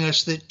 telling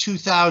us that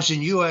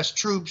 2,000 U.S.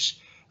 troops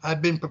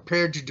have been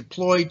prepared to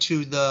deploy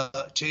to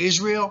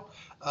Israel,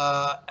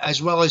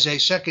 as well as a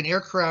second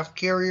aircraft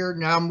carrier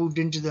now moved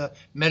into the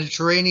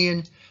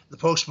Mediterranean. The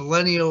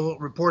Post-Millennial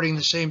reporting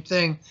the same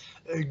thing.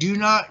 Do you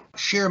not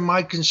share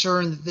my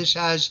concern that this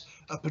has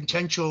a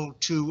potential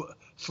to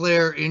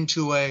flare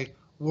into a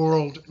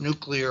world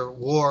nuclear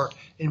war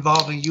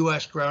involving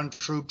U.S. ground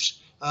troops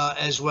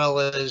as well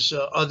as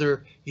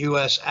other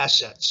U.S.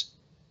 assets?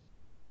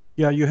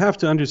 Yeah, you have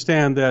to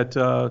understand that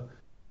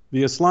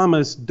the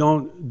Islamists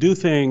don't do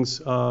things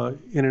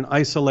in an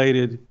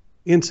isolated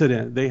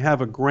incident. They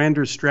have a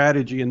grander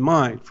strategy in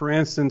mind. For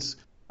instance,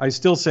 I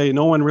still say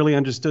no one really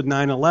understood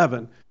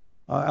 9/11.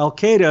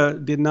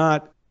 Al-Qaeda did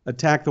not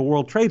attack the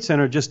World Trade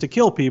Center just to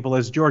kill people,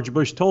 as George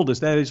Bush told us.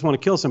 They just want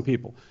to kill some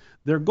people.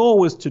 Their goal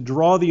was to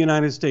draw the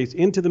United States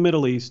into the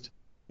Middle East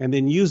and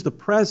then use the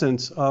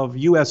presence of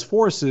U.S.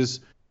 forces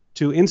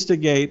to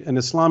instigate an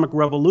Islamic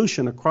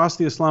revolution across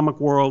the Islamic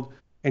world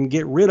and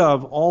get rid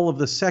of all of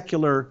the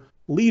secular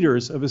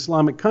leaders of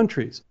Islamic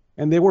countries.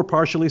 And they were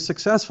partially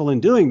successful in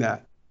doing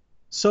that.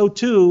 So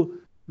too,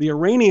 the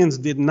Iranians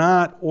did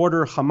not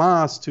order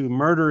Hamas to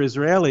murder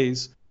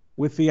Israelis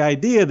with the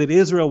idea that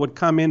Israel would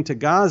come into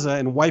Gaza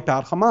and wipe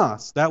out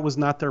Hamas. That was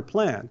not their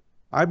plan.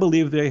 I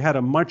believe they had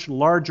a much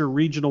larger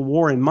regional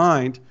war in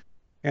mind,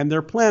 and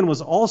their plan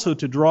was also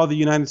to draw the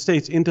United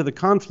States into the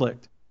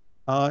conflict.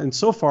 And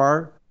so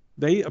far,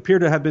 they appear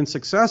to have been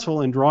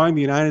successful in drawing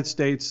the United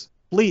States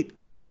fleet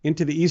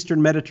into the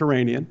Eastern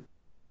Mediterranean.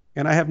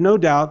 And I have no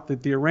doubt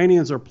that the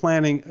Iranians are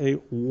planning a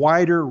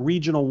wider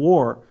regional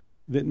war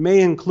that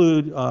may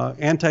include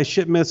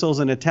anti-ship missiles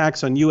and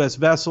attacks on U.S.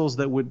 vessels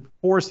that would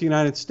force the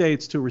United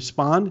States to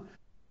respond.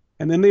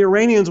 And then the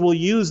Iranians will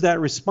use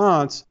that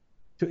response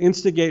to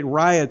instigate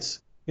riots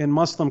in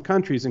Muslim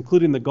countries,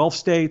 including the Gulf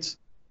states.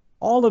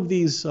 All of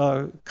these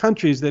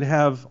countries that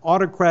have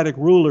autocratic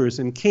rulers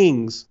and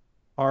kings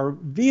are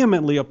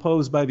vehemently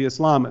opposed by the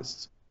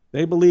Islamists.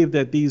 They believe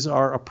that these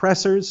are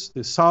oppressors,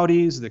 the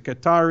Saudis, the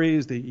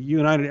Qataris, the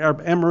United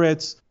Arab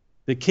Emirates,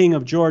 the King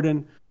of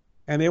Jordan,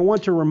 and they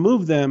want to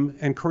remove them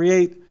and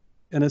create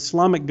an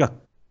Islamic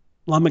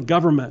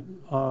government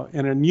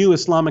and a new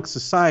Islamic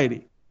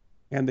society.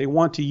 And they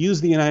want to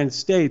use the United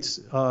States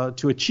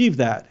to achieve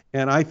that.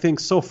 And I think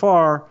so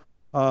far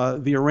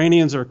the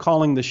Iranians are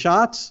calling the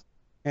shots,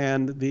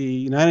 and the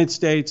United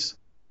States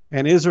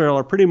and Israel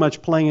are pretty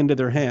much playing into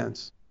their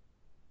hands.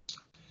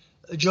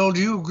 Joel,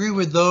 do you agree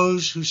with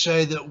those who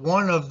say that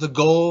one of the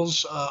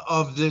goals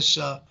of this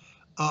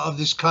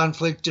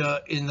conflict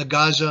in the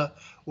Gaza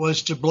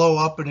was to blow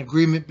up an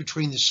agreement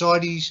between the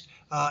Saudis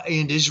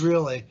and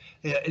Israel, an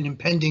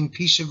impending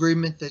peace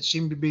agreement that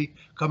seemed to be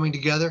coming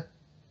together?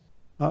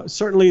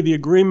 Certainly the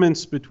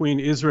agreements between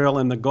Israel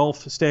and the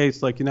Gulf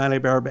states like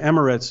United Arab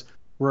Emirates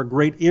were a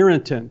great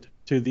irritant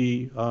to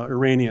the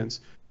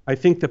Iranians. I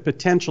think the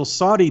potential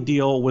Saudi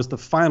deal was the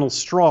final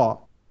straw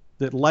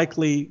that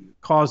likely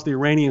caused the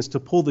Iranians to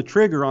pull the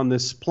trigger on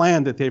this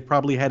plan that they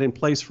probably had in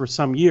place for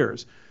some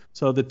years.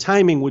 So the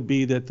timing would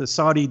be that the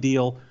Saudi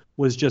deal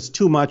was just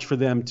too much for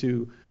them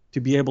to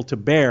be able to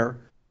bear,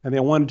 and they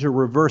wanted to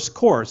reverse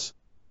course.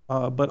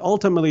 But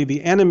ultimately,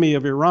 the enemy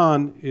of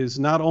Iran is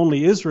not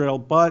only Israel,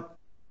 but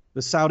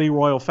the Saudi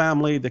royal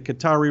family, the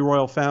Qatari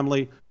royal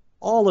family,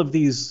 all of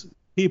these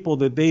people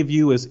that they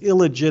view as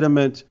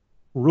illegitimate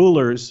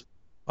rulers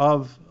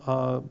of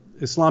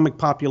Islamic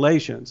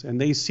populations,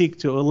 and they seek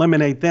to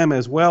eliminate them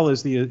as well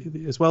as the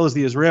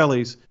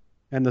Israelis.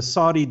 And the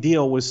Saudi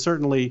deal was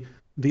certainly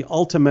the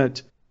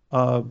ultimate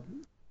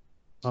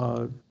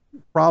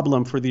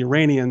problem for the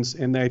Iranians,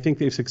 and I think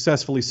they've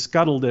successfully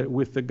scuttled it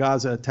with the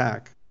Gaza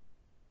attack.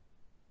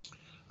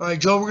 All right,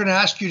 Joe, we're going to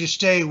ask you to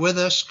stay with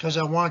us because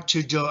I want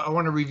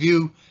to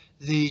review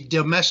the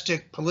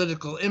domestic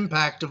political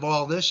impact of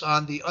all this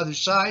on the other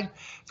side.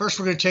 First,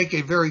 we're going to take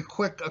a very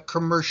quick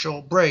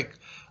commercial break.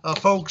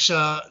 Folks,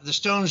 the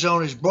Stone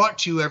Zone is brought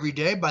to you every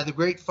day by the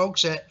great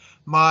folks at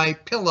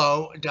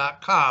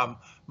MyPillow.com.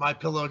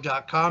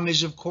 MyPillow.com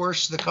is, of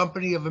course, the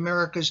company of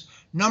America's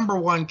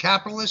 #1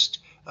 capitalist,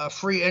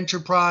 free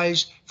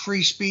enterprise,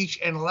 free speech,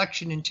 and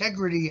election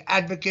integrity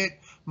advocate,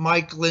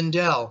 Mike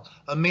Lindell,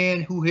 a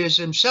man who is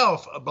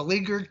himself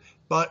beleaguered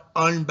but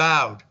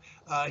unbowed.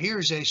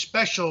 Here's a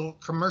special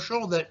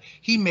commercial that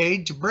he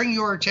made to bring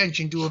your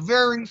attention to a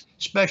very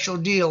special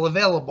deal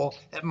available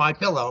at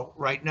MyPillow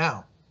right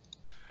now.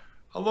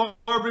 Hello,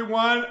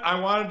 everyone. I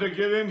wanted to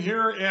get in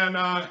here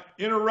and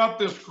interrupt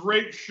this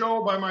great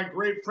show by my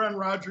great friend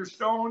Roger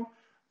Stone.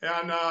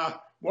 And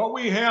what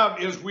we have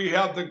is we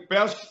have the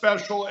best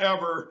special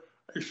ever,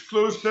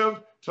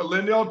 exclusive to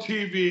Lindell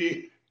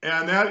TV.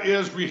 And that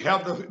is we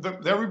have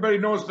everybody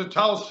knows the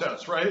towel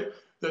sets, right?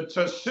 That's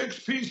a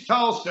 6-piece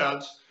towel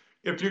sets.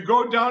 If you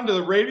go down to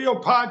the radio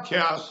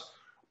podcast,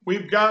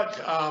 we've got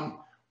our,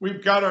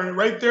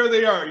 right there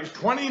they are. It's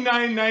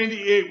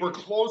 $29.98. We're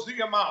closing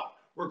them out.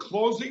 We're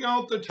closing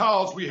out the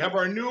towels. We have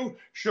our new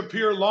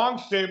Shapir long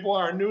staple,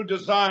 our new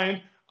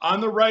design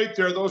on the right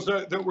there. Those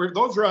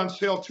are on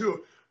sale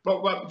too.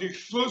 But what the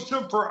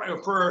exclusive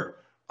for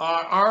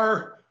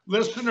our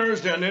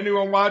listeners and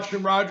anyone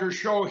watching Roger's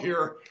show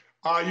here,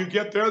 you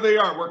get, there they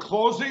are. We're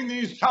closing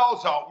these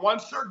towels out.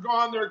 Once they're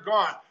gone, they're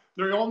gone.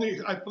 They're only,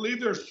 I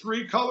believe there's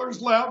 3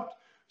 colors left,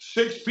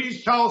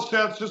 6-piece towel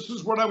sets. This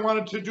is what I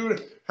wanted to do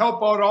to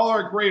help out all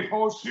our great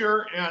hosts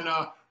here, and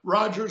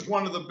Roger's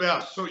one of the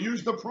best. So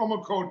use the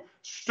promo code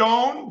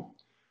STONE,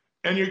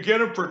 and you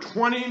get it for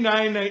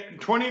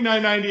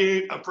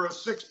 $29.98 for a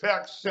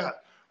 6-pack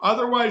set.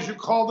 Otherwise, you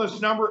call this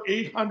number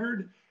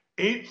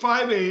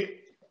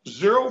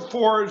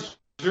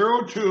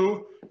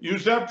 800-858-0402.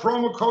 Use that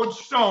promo code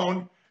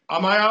STONE.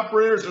 My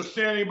operators are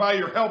standing by.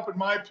 You're helping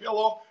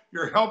MyPillow.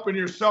 You're helping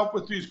yourself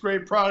with these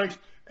great products,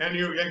 and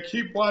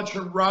keep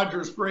watching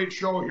Roger's great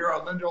show here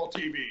on Lindell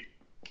TV.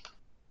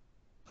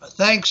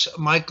 Thanks,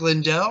 Mike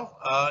Lindell.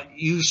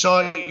 You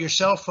saw it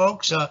yourself,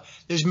 folks.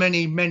 There's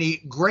many,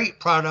 many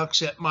great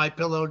products at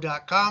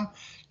MyPillow.com.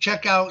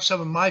 Check out some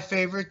of my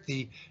favorite,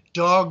 the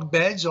dog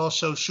beds,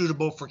 also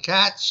suitable for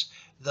cats,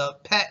 the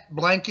pet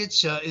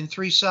blankets in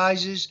 3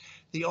 sizes,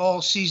 the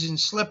all-season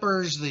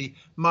slippers, the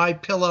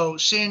MyPillow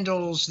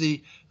sandals,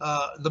 the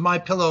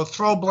MyPillow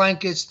throw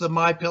blankets, the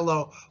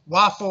MyPillow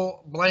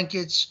waffle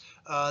blankets,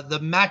 the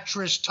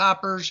mattress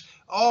toppers.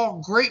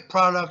 All great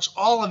products,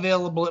 all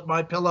available at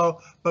MyPillow,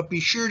 but be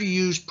sure to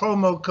use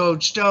promo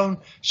code STONE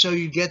so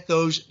you get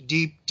those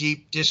deep,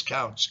 deep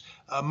discounts.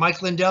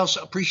 Mike Lindell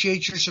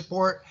appreciates your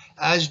support,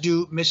 as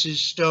do Mrs.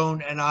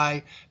 Stone and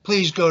I.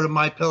 Please go to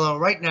MyPillow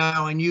right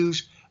now and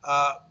use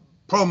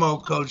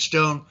promo code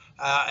STONE,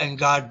 and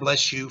God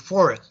bless you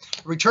for it.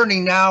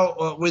 Returning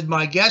now with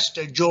my guest,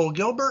 Joel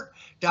Gilbert,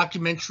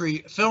 documentary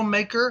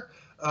filmmaker.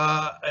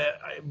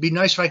 It'd be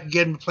nice if I could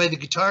get him to play the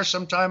guitar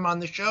sometime on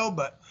the show,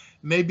 but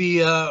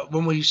maybe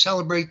when we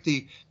celebrate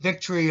the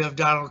victory of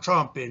Donald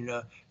Trump in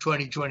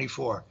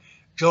 2024.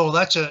 Joel,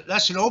 that's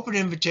an open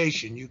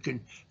invitation. You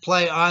can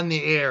play on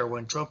the air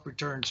when Trump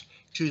returns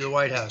to the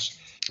White House.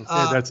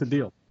 Okay, that's a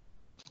deal.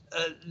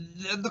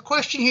 The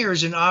question here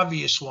is an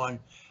obvious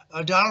one.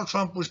 Donald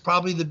Trump was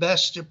probably the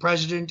best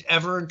president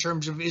ever in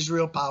terms of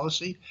Israel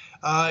policy.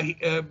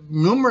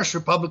 Numerous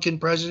Republican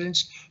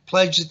presidents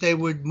pledged that they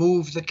would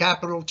move the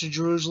capital to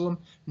Jerusalem.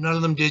 None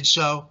of them did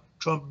so.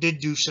 Trump did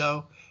do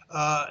so.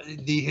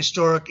 The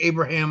historic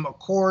Abraham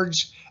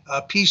Accords,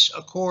 peace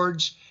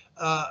accords.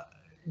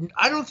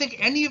 I don't think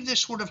any of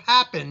this would have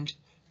happened,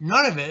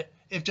 none of it,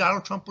 if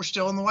Donald Trump were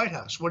still in the White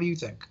House. What do you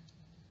think?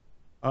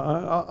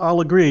 I'll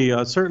agree.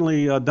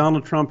 Certainly,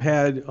 Donald Trump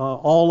had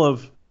all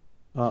of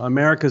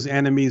America's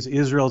enemies,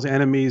 Israel's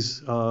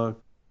enemies,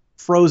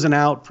 frozen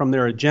out from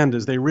their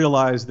agendas. They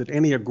realized that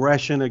any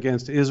aggression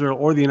against Israel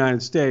or the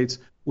United States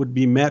would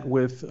be met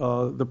with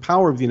the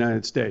power of the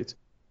United States.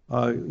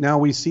 Now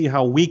we see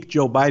how weak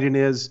Joe Biden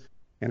is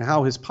and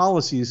how his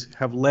policies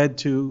have led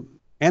to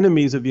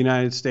enemies of the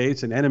United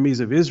States and enemies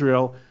of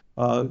Israel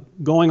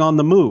going on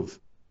the move.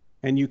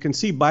 And you can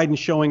see Biden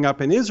showing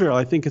up in Israel.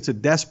 I think it's a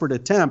desperate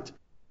attempt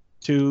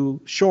to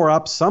shore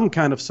up some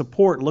kind of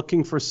support,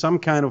 looking for some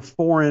kind of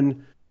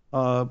foreign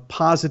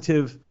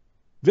positive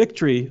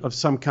victory of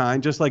some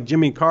kind, just like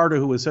Jimmy Carter,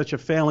 who was such a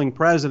failing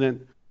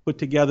president, put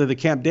together the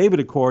Camp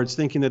David Accords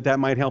thinking that that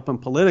might help him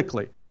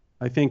politically.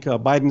 I think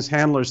Biden's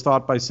handlers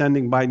thought by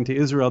sending Biden to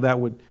Israel that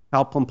would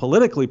help him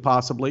politically,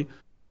 possibly,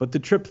 but the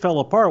trip fell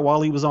apart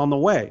while he was on the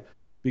way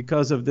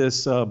because of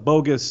this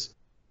bogus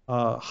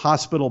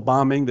hospital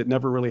bombing that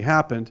never really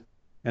happened,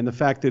 and the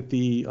fact that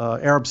the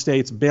Arab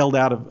states bailed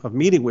out of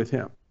meeting with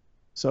him.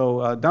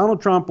 So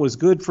Donald Trump was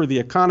good for the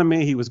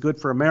economy. He was good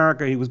for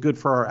America. He was good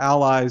for our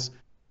allies.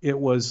 It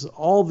was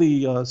all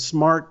the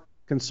smart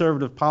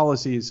conservative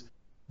policies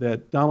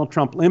that Donald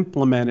Trump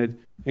implemented,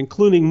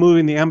 including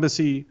moving the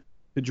embassy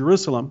to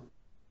Jerusalem,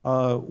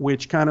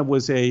 which kind of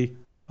was a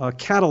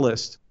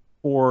catalyst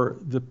for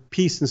the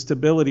peace and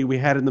stability we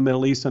had in the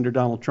Middle East under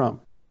Donald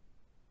Trump.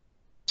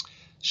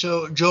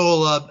 So,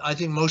 Joel, I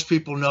think most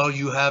people know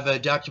you have a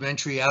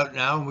documentary out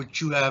now in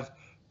which you have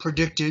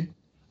predicted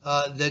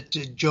that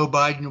Joe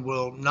Biden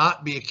will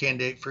not be a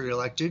candidate for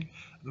re-elected.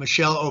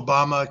 Michelle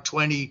Obama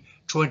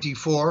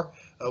 2024.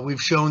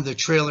 We've shown the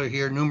trailer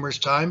here numerous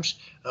times.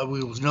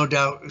 We will no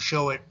doubt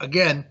show it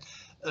again.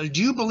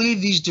 Do you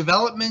believe these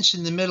developments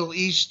in the Middle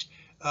East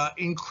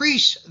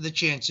increase the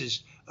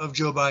chances of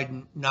Joe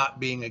Biden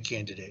not being a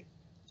candidate?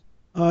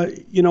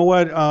 You know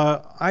what?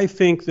 I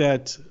think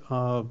that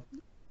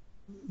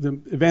the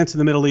events in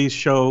the Middle East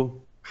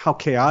show how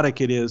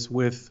chaotic it is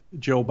with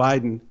Joe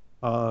Biden.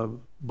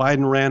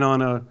 Biden ran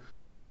on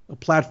a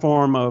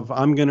platform of,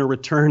 I'm going to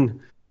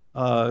return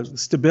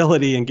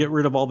stability and get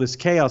rid of all this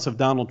chaos of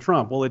Donald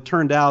Trump. Well, it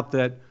turned out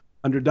that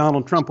under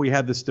Donald Trump, we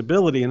had this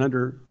stability, and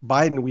under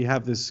Biden, we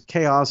have this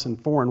chaos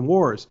and foreign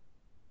wars.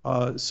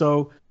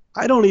 So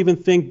I don't even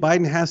think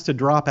Biden has to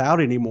drop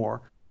out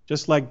anymore.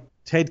 Just like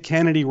Ted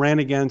Kennedy ran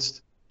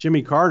against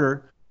Jimmy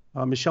Carter,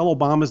 Michelle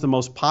Obama is the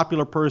most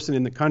popular person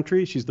in the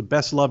country. She's the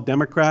best-loved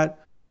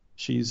Democrat.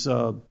 She's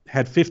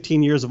had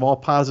 15 years of all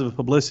positive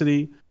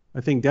publicity.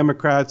 I think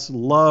Democrats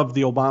love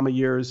the Obama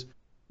years.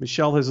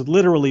 Michelle has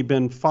literally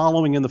been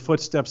following in the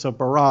footsteps of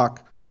Barack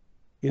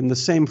in the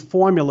same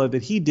formula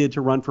that he did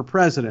to run for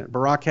president.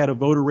 Barack had a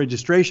voter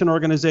registration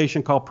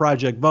organization called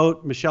Project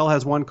Vote. Michelle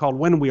has one called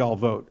When We All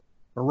Vote.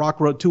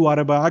 Barack wrote 2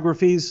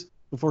 autobiographies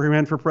before he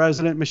ran for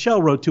president.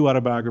 Michelle wrote 2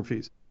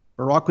 autobiographies.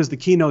 Barack was the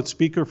keynote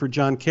speaker for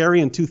John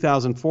Kerry in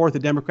 2004 at the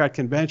Democrat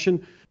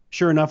convention.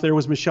 Sure enough, there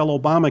was Michelle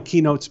Obama,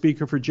 keynote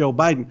speaker for Joe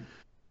Biden.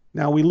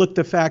 Now, we look at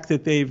the fact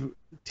that they've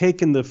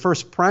taken the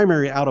first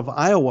primary out of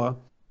Iowa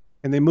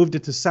and they moved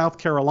it to South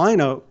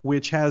Carolina,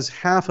 which has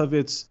half of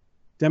its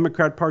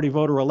Democrat Party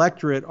voter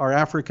electorate are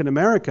African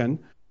American,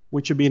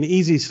 which would be an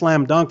easy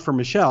slam dunk for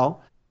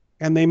Michelle.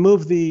 And they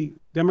moved the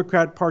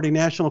Democrat Party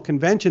National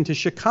Convention to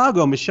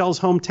Chicago, Michelle's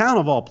hometown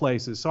of all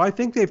places. So I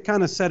think they've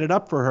kind of set it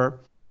up for her.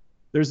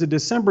 There's a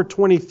December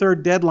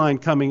 23rd deadline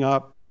coming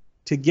up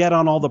to get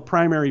on all the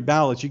primary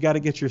ballots. You got to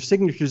get your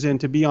signatures in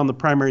to be on the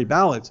primary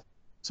ballots.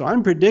 So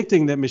I'm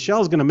predicting that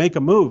Michelle's going to make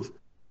a move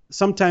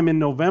sometime in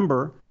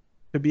November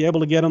to be able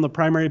to get on the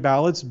primary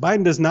ballots.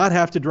 Biden does not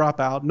have to drop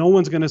out. No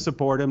one's going to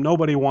support him.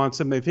 Nobody wants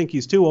him. They think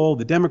he's too old.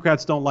 The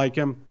Democrats don't like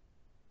him.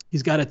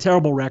 He's got a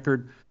terrible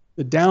record.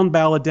 The down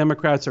ballot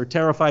Democrats are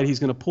terrified he's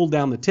going to pull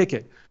down the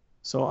ticket.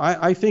 So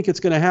I think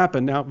it's going to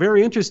happen. Now,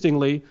 very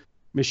interestingly,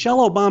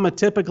 Michelle Obama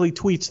typically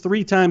tweets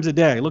 3 times a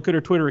day. Look at her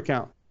Twitter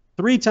account.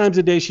 3 times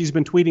a day she's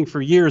been tweeting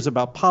for years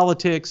about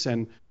politics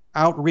and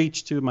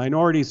outreach to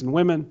minorities and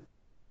women.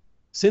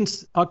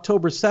 Since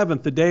October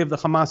 7th, the day of the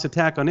Hamas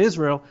attack on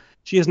Israel,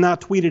 she has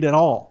not tweeted at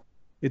all.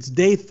 It's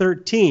day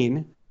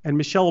 13, and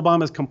Michelle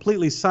Obama is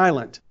completely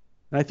silent.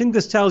 And I think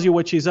this tells you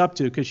what she's up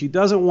to, because she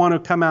doesn't want to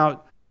come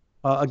out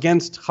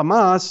against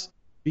Hamas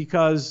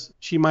because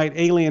she might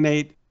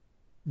alienate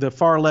the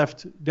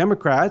far-left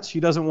Democrats. She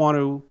doesn't want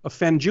to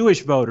offend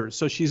Jewish voters,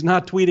 so she's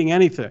not tweeting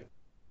anything.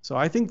 So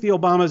I think the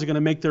Obamas are going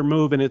to make their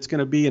move, and it's going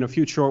to be in a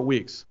few short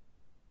weeks.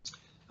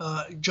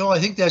 Joel, I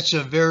think that's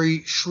a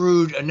very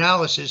shrewd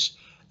analysis.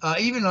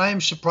 Even I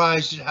am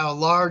surprised at how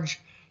large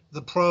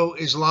the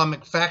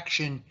pro-Islamic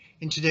faction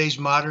in today's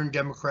modern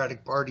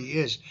Democratic Party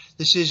is.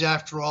 This is,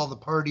 after all, the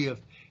party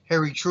of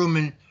Harry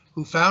Truman,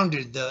 who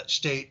founded the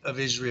State of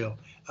Israel.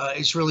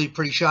 It's really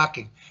pretty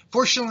shocking.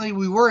 Fortunately,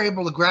 we were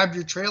able to grab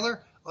your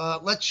trailer.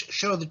 Let's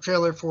show the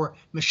trailer for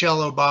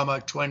Michelle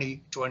Obama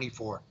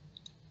 2024.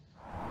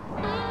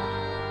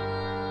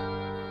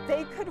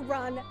 They could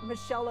run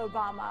Michelle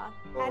Obama.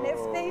 And if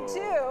they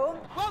do,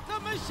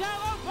 welcome Michelle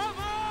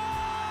Obama!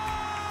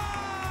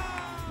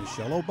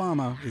 Michelle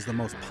Obama is the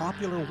most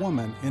popular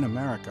woman in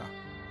America.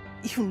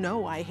 You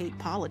know I hate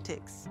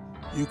politics.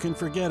 You can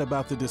forget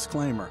about the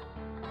disclaimer.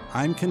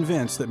 I'm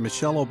convinced that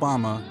Michelle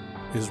Obama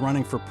is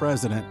running for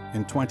president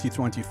in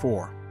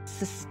 2024.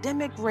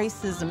 Systemic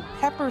racism,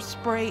 pepper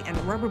spray, and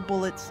rubber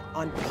bullets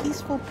on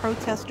peaceful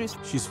protesters.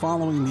 She's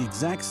following the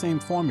exact same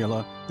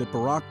formula that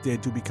Barack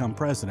did to become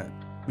president.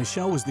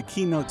 Michelle was the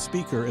keynote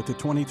speaker at the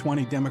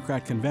 2020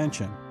 Democrat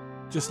convention,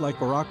 just like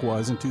Barack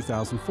was in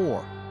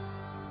 2004.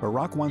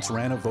 Barack once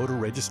ran a voter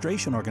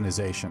registration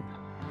organization.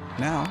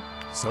 Now,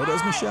 so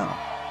does Michelle.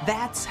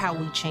 That's how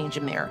we change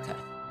America.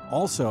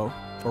 Also,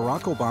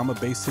 Barack Obama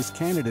based his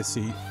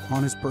candidacy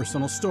on his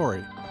personal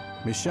story.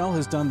 Michelle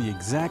has done the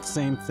exact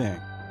same thing.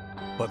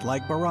 But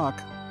like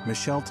Barack,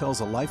 Michelle tells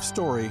a life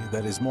story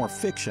that is more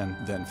fiction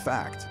than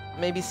fact.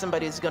 Maybe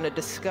somebody's going to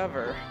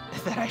discover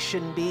that I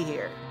shouldn't be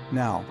here.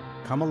 Now,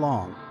 come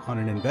along on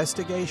an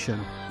investigation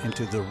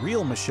into the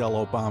real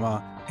Michelle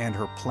Obama and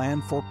her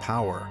plan for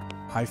power.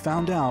 I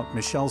found out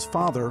Michelle's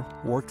father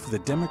worked for the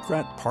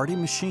Democrat Party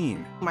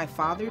machine. My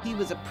father, he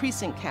was a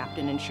precinct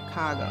captain in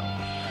Chicago.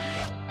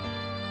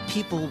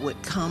 People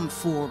would come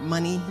for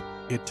money.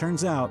 It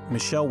turns out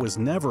Michelle was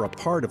never a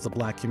part of the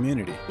black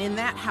community. In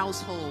that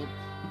household,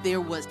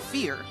 there was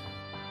fear.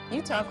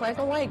 You talk like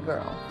a white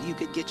girl. You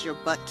could get your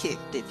butt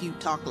kicked if you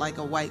talk like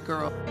a white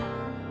girl.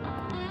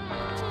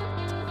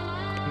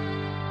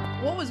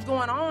 What was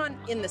going on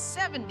in the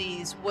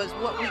 70s was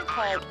what we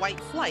called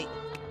white flight.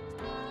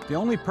 The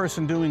only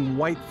person doing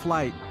white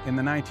flight in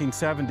the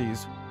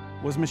 1970s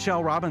was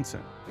Michelle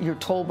Robinson. You're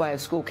told by a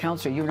school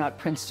counselor you're not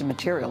Princeton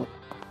material.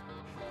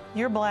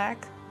 You're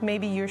black,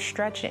 maybe you're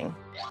stretching.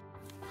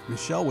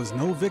 Michelle was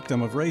no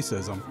victim of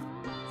racism.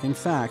 In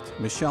fact,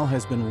 Michelle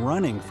has been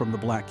running from the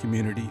black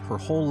community her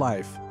whole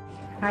life.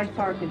 Hyde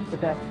Park is the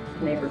best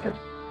neighborhood.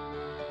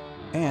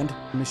 And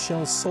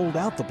Michelle sold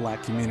out the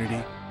black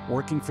community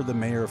working for the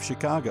mayor of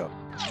Chicago.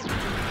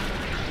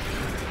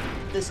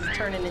 This is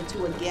turning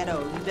into a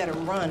ghetto. You better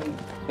run.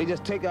 They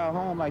just take our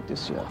home like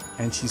this, yeah.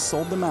 And she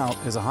sold them out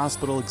as a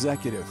hospital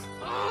executive,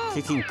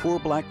 kicking poor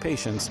black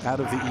patients out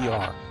of the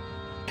ER.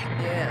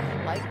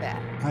 Yeah, like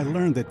that. I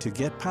learned that to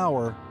get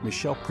power,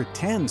 Michelle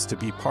pretends to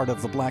be part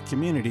of the black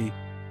community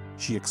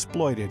she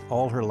exploited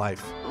all her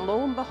life.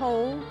 Lo and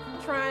behold,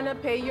 trying to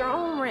pay your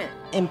own rent.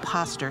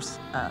 Imposter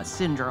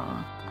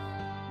syndrome.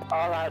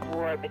 All-out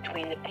war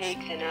between the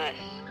pigs and us.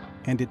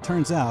 And it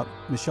turns out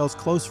Michelle's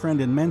close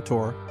friend and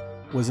mentor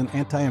was an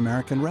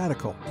anti-American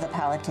radical. The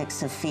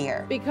politics of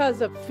fear.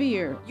 Because of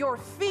fear. Your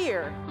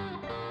fear.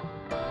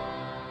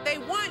 They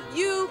want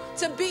you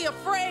to be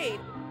afraid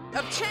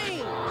of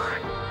change.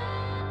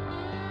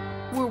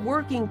 We're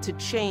working to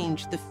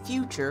change the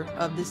future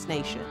of this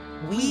nation.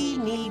 We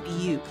need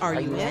you. Are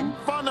you in?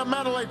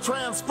 Fundamentally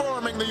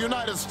transforming the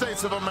United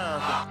States of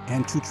America.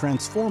 And to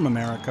transform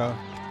America,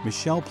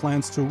 Michelle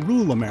plans to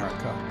rule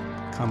America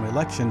come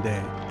Election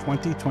Day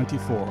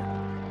 2024.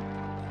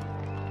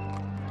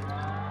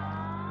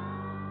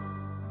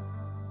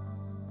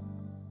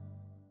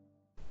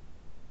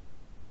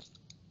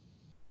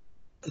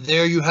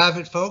 There you have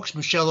it, folks.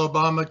 Michelle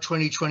Obama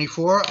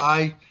 2024.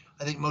 I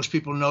think most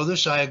people know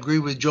this. I agree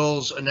with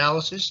Joel's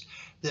analysis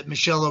that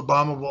Michelle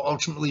Obama will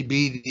ultimately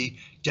be the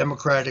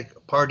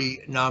Democratic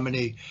Party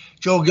nominee.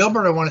 Joel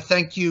Gilbert, I want to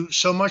thank you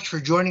so much for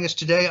joining us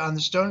today on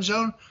the Stone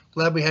Zone.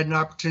 Glad we had an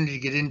opportunity to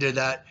get into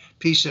that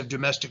piece of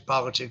domestic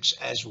politics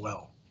as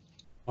well.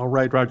 All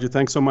right, Roger.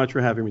 Thanks so much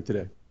for having me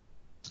today.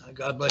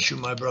 God bless you,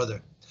 my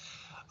brother.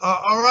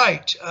 All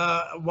right.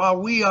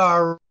 While we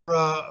are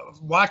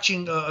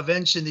watching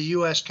events in the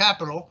U.S.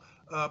 Capitol,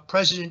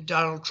 President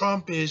Donald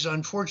Trump is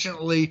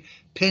unfortunately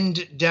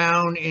pinned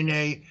down in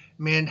a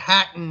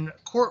Manhattan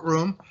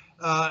courtroom.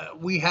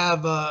 We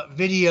have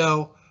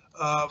video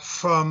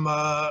from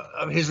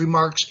his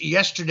remarks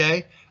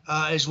yesterday,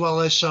 as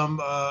well as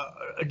some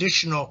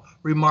additional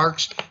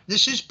remarks.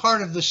 This is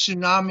part of the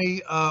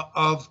tsunami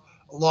of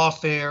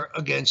lawfare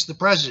against the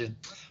president.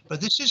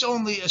 But this is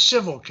only a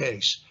civil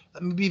case.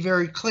 Let me be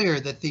very clear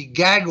that the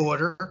gag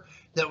order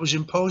that was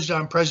imposed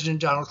on President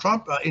Donald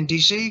Trump in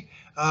D.C.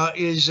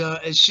 Is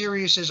as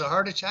serious as a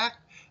heart attack.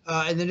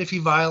 And that if he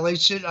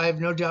violates it, I have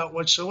no doubt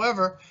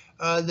whatsoever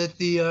that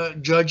the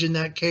judge in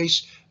that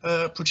case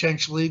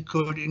potentially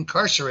could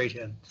incarcerate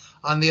him.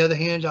 On the other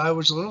hand, I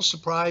was a little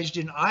surprised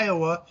in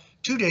Iowa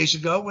 2 days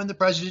ago when the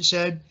president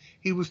said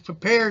he was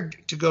prepared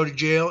to go to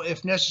jail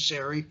if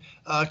necessary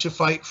to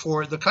fight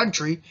for the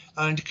country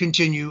and to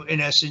continue, in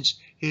essence,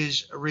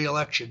 his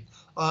reelection.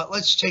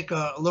 Let's take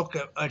a look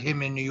at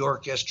him in New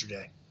York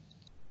yesterday.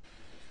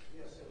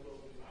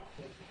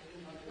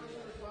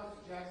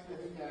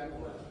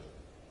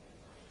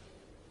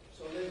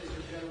 So, ladies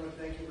and gentlemen,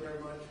 thank you very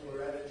much.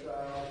 We're at a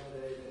trial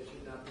today that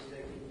should not be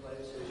taking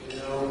place. As you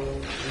know,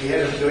 the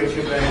head of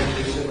Deutsche Bank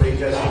recently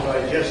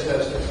just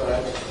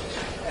testified,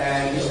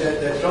 and he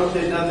said that Trump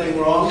did nothing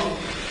wrong.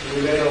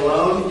 We made a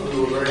loan.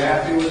 We were very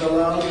happy with the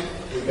loan.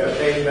 We got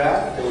paid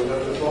back. There were no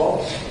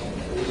defaults.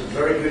 It was a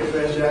very good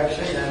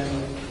transaction,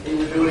 and he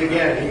would do it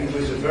again. He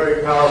was a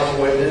very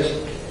powerful witness.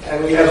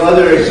 And we have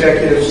other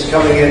executives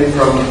coming in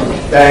from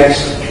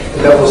banks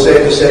that will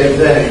say the same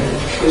thing.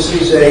 This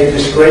is a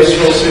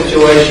disgraceful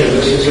situation.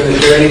 This is an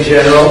Attorney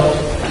General,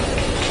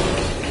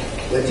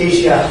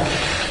 Letitia,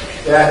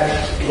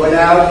 that went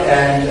out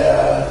and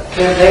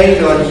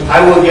campaigned on, I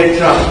will get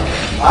Trump.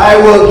 I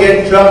will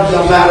get Trump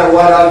no matter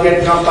what. I'll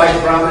get Trump, I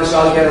promise.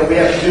 I'll get him. We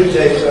have 2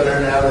 tapes on her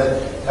now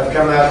that have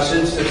come out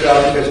since the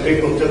trial because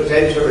people took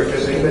tapes of her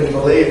because they couldn't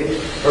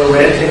believe her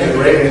ranting and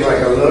raving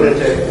like a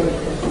lunatic.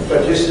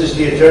 But this is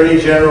the Attorney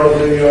General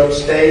of New York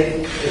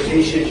State,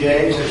 Letitia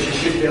James, and she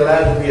should be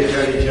allowed to be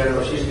Attorney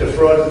General. She's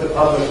defrauded the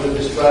public with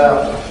this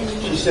trial.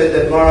 She said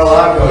that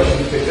Mar-a-Lago,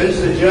 she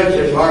convinced the judge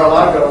that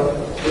Mar-a-Lago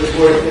was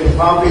worth in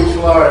Palm Beach,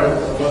 Florida,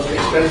 the most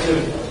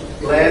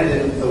expensive land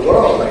in the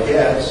world, I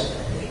guess.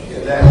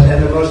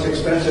 And the most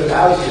expensive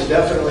houses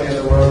definitely in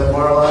the world. And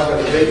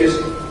Mar-a-Lago, the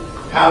biggest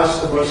house,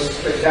 the most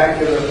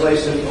spectacular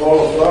place in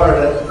all of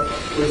Florida,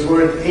 was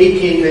worth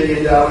 $18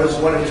 million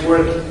when it's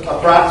worth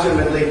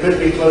approximately, could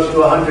be close to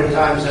 100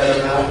 times that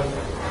amount.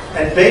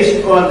 And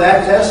based on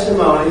that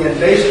testimony and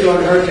based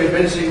on her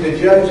convincing the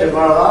judge that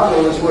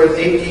Mar-a-Lago was worth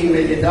 $18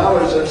 million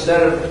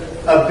instead of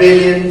 $1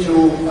 billion to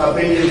 $1.5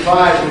 billion,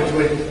 which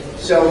would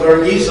sell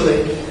very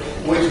easily,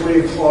 which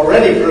we've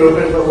already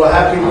proven, but we'll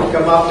have people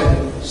come up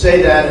and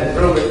say that and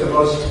prove it, the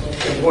most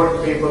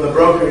important people, the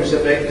brokers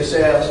that make the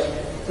sales.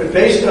 But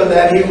based on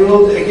that, he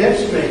ruled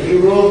against me. He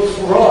ruled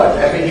fraud.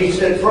 I mean, he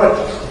said fraud.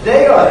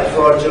 They are the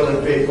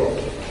fraudulent people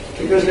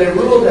because they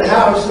ruled the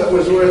house that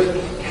was worth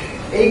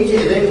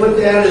 18. They put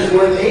down it's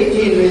worth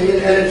 18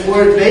 million, and it's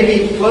worth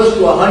maybe close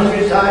to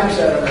 100 times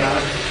that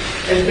amount.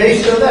 And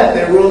based on that,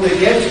 they ruled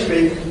against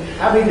me,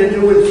 having to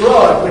do with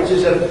fraud, which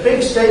is a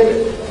big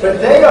statement. But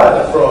they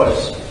are the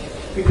frauds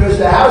because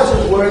the house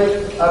is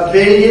worth $1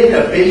 billion,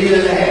 $1.5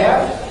 billion,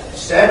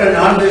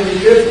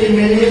 $750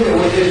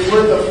 million, which is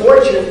worth a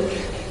fortune.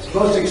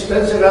 Most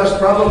expensive house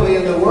probably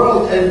in the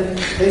world, and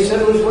they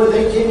said it was worth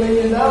 $18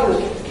 million,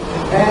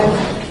 and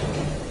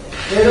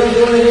they don't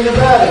do anything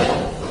about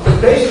it.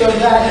 But based on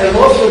that, and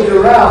also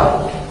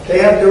Doral, they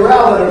have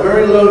Doral at a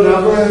very low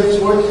number, and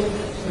it's worth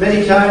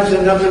many times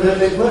the number that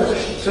they put.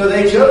 So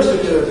they chose to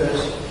do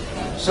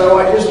this. So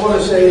I just want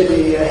to say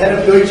the head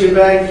of Deutsche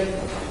Bank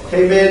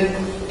came in.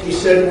 He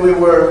said we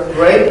were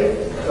great,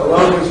 the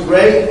loan was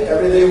great,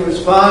 everything was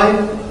fine,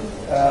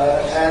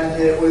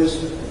 and it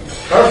was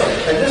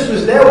perfect. And this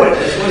was their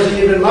witness, it wasn't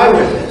even my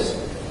witness.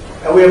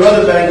 And we have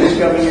other bankers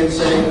coming in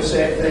saying the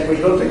same thing. We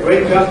built a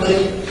great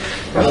company,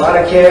 got a lot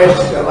of cash,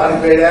 got a lot of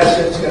great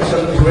assets, got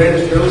some of the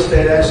greatest real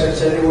estate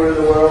assets anywhere in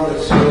the world.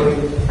 It's really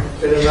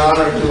been an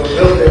honor to have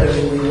built it,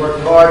 and we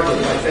worked hard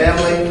with my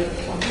family.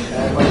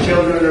 And my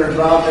children are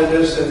involved in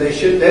this, and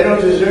they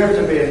don't deserve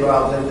to be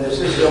involved in this.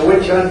 This is a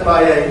witch hunt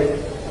by a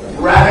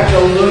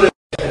radical lunatic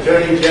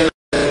attorney general.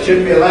 It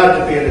shouldn't be allowed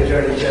to be an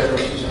attorney general.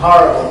 She's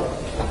horrible.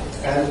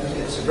 And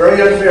it's very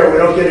unfair. We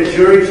don't get a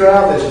jury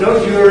trial. There's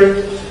no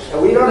jury.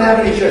 And we don't have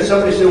any choice.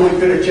 Somebody said we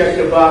could have checked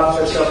a box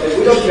or something.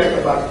 We don't check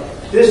a box.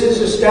 This is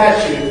a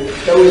statute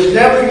that was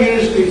never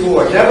used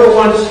before, never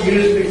once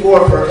used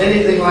before for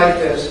anything like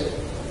this.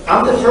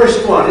 I'm the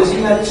first one.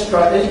 Isn't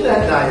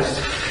that nice?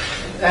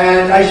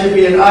 And I should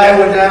be in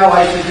Iowa now.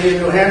 I should be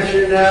in New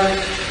Hampshire now.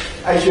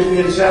 I should be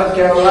in South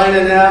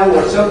Carolina now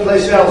or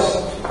someplace else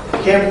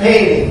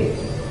campaigning.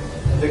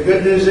 The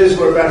good news is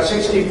we're about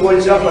 60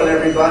 points up on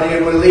everybody,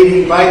 and we're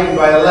leading Biden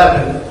by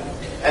 11.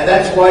 And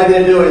that's why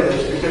they're doing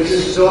this, because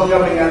this is all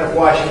coming out of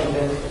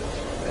Washington.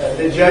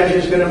 The judge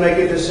is going to make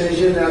a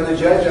decision. Now, the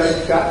judge,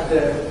 I've got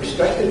to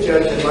respect the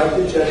judge and like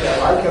the judge.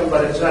 I like him,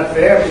 but it's not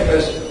fair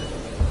because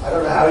I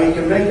don't know how he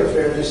can make a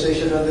fair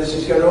decision on this.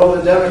 He's got all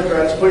the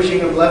Democrats pushing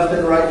him left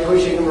and right,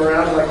 pushing him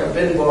around like a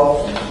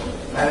pinball.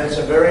 And it's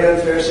a very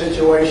unfair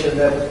situation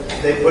that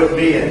they put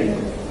me in.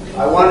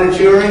 I want a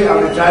jury.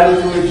 I'm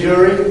entitled to a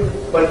jury.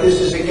 But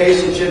this is a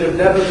case that should have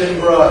never been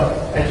brought.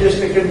 And just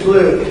to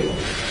conclude,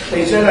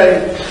 they said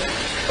I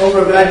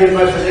overvalued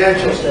my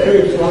financial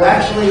statements. Well,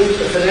 actually,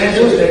 the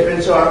financial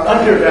statements are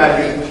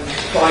undervalued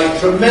by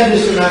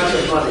tremendous amounts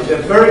of money.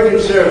 They're very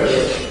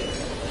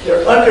conservative.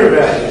 They're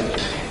undervalued.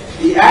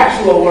 The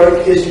actual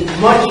work is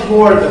much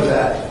more than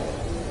that.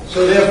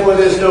 So therefore,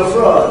 there's no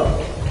fraud.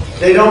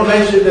 They don't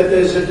mention that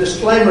there's a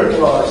disclaimer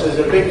clause. There's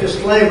a big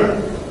disclaimer,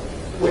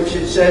 which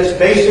it says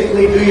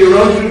basically do your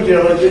own due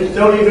diligence.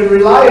 Don't even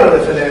rely on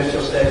the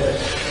financial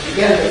statements.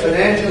 Again, the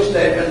financial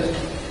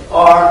statements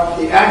are,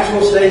 the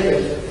actual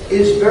statement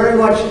is very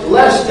much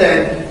less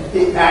than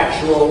the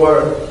actual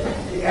work.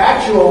 the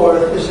actual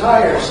worth is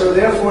higher, so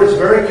therefore it's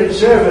very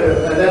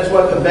conservative, and that's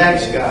what the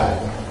banks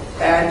got.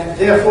 And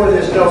therefore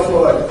there's no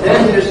fraud.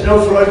 Then there's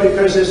no fraud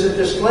because there's a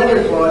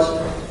disclaimer clause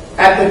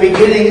at the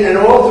beginning and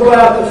all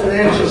throughout the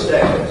financial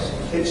statements.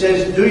 It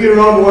says, do your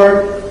own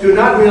work, do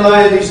not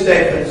rely on these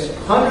statements.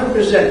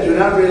 100% do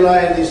not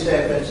rely on these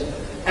statements.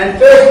 And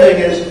third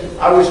thing is,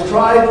 I was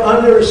tried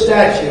under a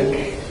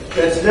statute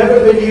that's never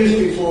been used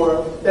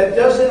before that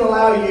doesn't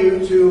allow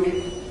you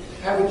to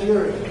have a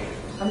jury.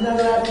 I'm not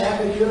allowed to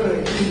have a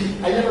jury.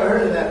 I never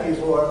heard of that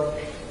before.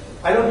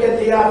 I don't get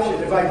the option.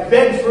 If I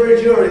begged for a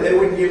jury, they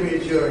wouldn't give me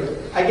a jury.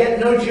 I get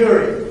no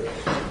jury.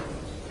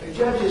 The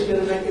judge is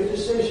going to make a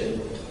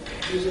decision.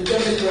 He's a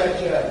Democrat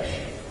judge.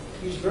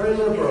 He's very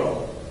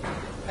liberal.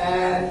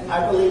 And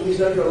I believe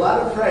he's under a lot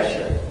of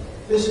pressure.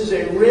 This is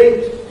a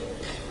rigged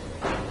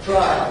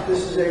trial. This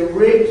is a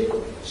rigged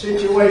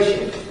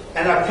situation.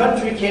 And our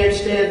country can't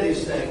stand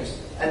these things.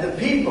 And the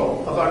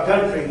people of our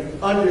country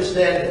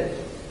understand it.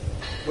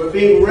 We're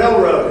being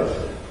railroaded.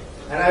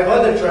 And I have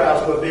other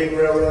trials where being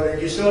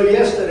railroaded. You saw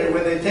yesterday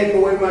when they take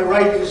away my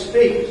right to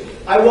speak.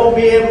 I won't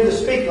be able to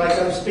speak like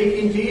I'm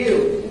speaking to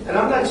you. And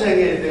I'm not saying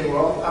anything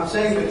wrong. I'm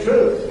saying the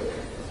truth.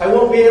 I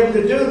won't be able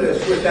to do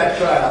this with that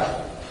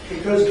trial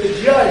because the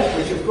judge,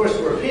 which of course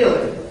we're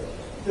appealing,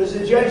 because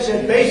the judge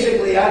said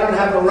basically I don't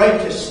have a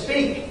right to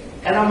speak.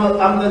 And I'm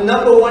the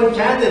 #1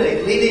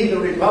 candidate leading the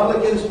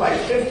Republicans by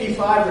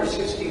 55 or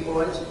 60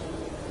 points.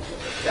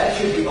 That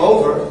should be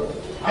over.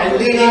 And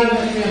leading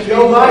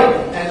Joe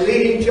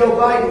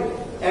Biden.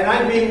 And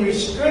I'm being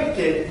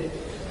restricted.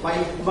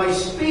 My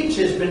speech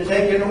has been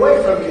taken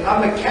away from me.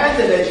 I'm a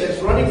candidate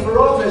that's running for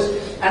office,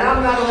 and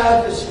I'm not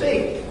allowed to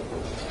speak.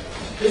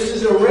 This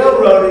is a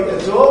railroading.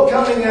 It's all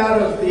coming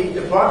out of the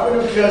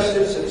Department of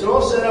Justice. It's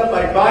all set up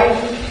by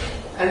Biden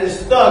and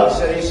his thugs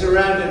that he's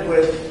surrounded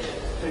with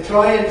to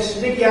try and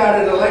sneak out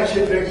an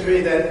election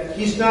victory that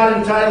he's not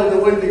entitled to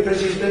win because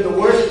he's been the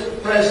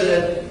worst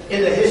president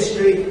in the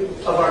history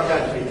of our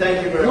country.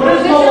 Thank you very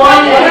much.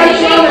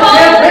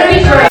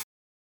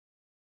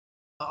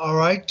 All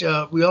right.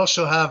 We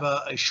also have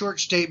a short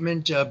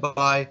statement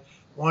by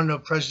one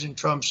of President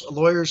Trump's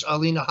lawyers,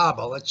 Alina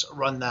Habba. Let's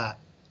run that.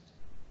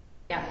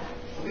 Yeah.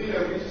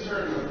 Alina, we just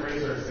heard an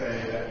appraiser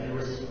say that you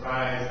were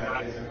surprised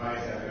that his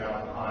advice ended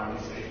up on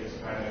these statements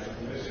of financial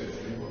conditions.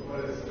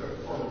 What does the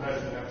former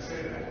president have to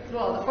say to that?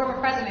 Well, the former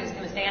president isn't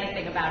going to say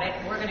anything about it.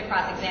 We're going to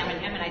cross-examine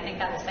him, and I think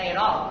that will say it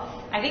all.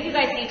 I think you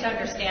guys need to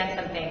understand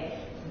something.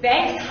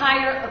 Banks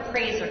hire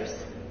appraisers.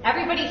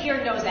 Everybody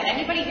here knows that.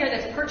 Anybody here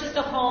that's purchased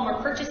a home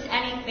or purchased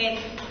anything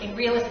in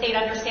real estate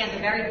understands a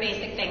very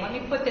basic thing. Let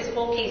me put this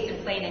whole case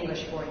in plain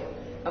English for you,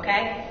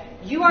 okay?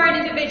 You are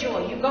an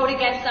individual. You go to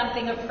get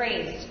something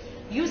appraised.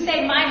 You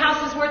say, my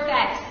house is worth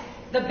X.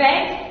 The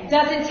bank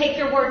doesn't take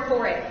your word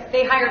for it.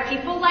 They hire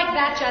people like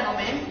that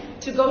gentleman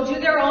to go do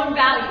their own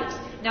values.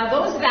 Now,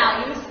 those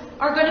values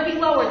are going to be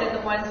lower than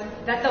the ones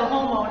that the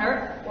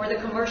homeowner or the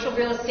commercial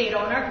real estate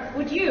owner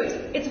would use.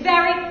 It's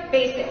very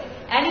basic.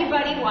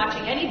 Anybody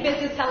watching any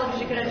business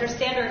television can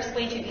understand or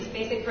explain to you these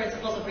basic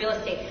principles of real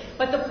estate.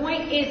 But the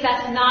point is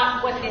that's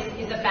not what this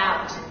is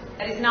about.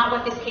 That is not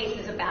what this case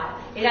is about.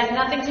 It has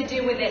nothing to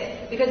do with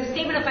this because the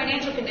statement of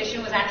financial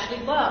condition was actually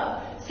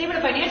low. The statement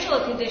of financial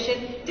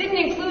condition didn't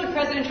include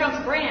President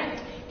Trump's brand.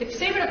 The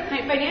statement of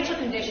financial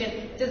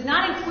condition does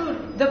not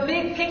include the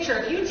big picture.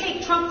 If you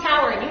take Trump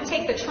Tower and you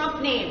take the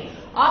Trump name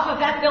off of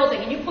that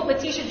building and you put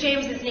Letitia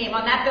James's name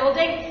on that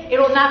building, it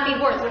will not be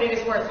worth what it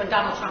is worth when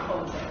Donald Trump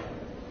owns it.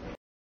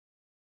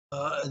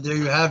 There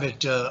you have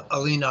it,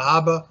 Alina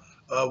Habba,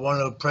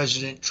 one of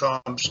President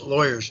Trump's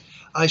lawyers.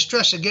 I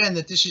stress again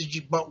that this is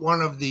but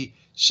one of the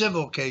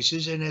civil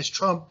cases, and as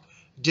Trump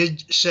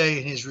did say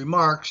in his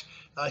remarks,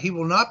 he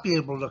will not be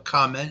able to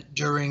comment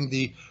during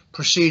the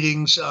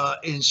proceedings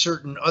in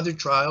certain other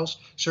trials,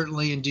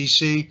 certainly in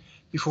D.C.,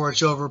 before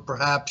it's over,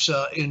 perhaps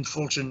in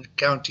Fulton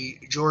County,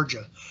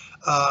 Georgia.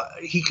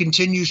 He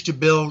continues to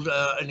build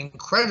an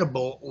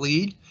incredible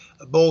lead,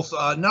 both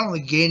not only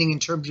gaining in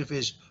terms of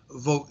his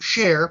vote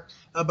share,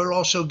 but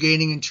also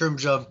gaining in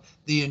terms of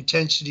the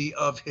intensity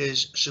of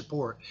his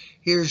support.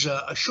 Here's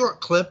a short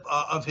clip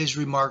of his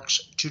remarks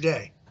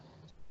today.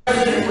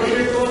 President, what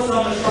are your thoughts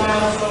on the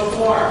trial so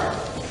far?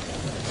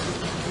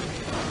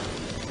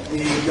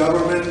 The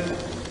government,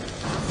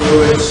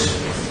 through its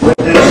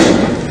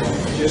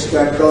witness, just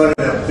got caught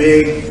in a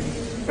big,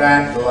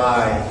 fat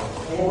lie.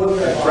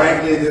 And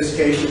frankly, this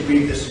case should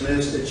be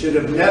dismissed. It should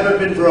have never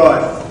been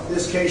brought.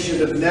 This case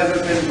should have never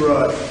been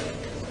brought.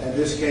 And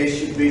this case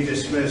should be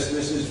dismissed.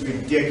 This is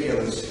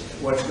ridiculous,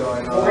 what's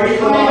going on. Are you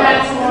coming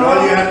back tomorrow? And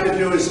all you have to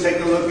do is take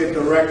a look at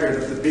the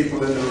record of the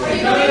people in the room. Are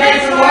you coming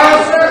back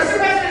tomorrow, sir? Mr.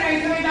 President, are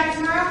you coming back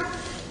tomorrow?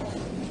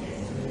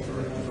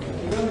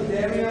 You going to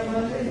Derry on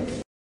Monday?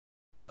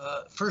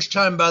 First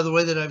time, by the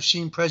way, that I've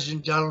seen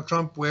President Donald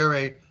Trump wear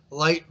a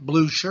light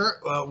blue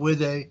shirt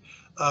with a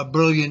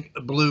brilliant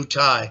blue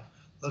tie.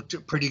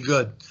 Looked pretty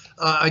good.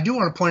 I do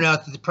want to point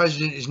out that the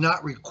president is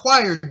not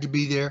required to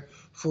be there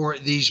for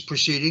these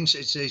proceedings.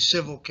 It's a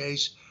civil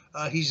case.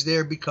 He's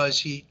there because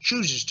he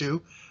chooses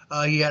to.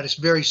 He had a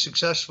very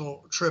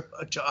successful trip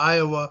to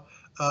Iowa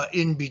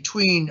in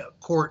between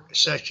court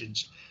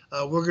sessions.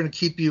 We're going to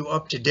keep you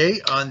up to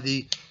date on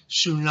the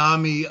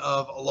tsunami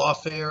of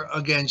lawfare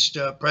against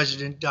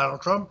President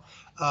Donald Trump.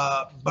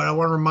 But I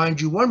want to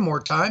remind you one more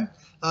time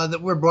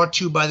that we're brought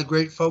to you by the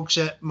great folks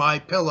at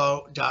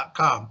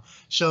mypillow.com.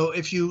 So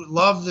if you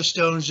love the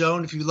Stone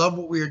Zone, if you love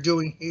what we are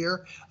doing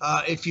here,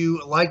 if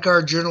you like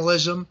our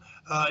journalism,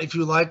 if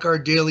you like our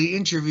daily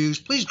interviews,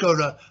 please go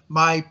to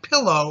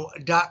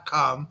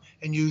mypillow.com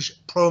and use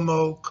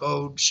promo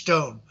code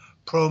STONE.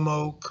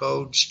 Promo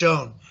code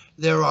STONE.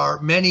 There are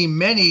many,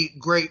 many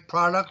great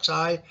products.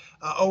 I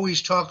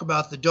always talk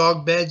about the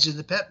dog beds and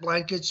the pet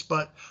blankets,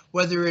 but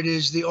whether it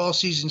is the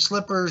all-season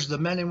slippers, the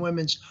men and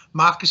women's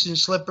moccasin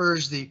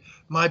slippers, the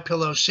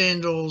MyPillow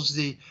sandals,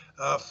 the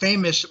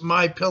famous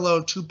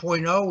MyPillow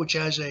 2.0, which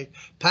has a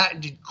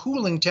patented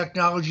cooling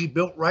technology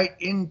built right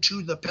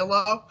into the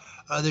pillow.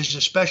 There's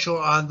a special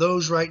on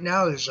those right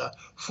now. There's a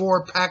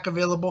 4-pack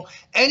available.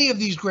 Any of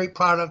these great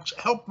products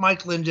help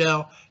Mike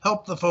Lindell,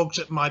 help the folks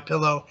at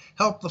MyPillow,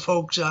 help the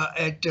folks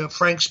at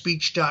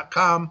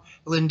frankspeech.com,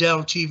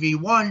 Lindell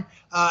TV1,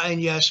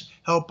 and yes,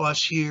 help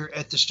us here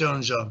at the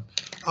Stone Zone.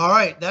 All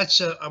right,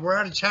 that's we're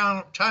out of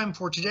time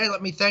for today.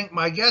 Let me thank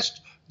my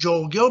guest,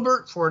 Joel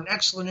Gilbert, for an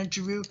excellent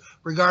interview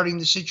regarding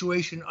the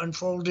situation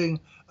unfolding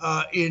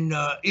in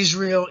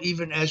Israel,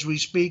 even as we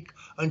speak.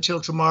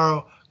 Until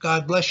tomorrow,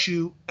 God bless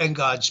you and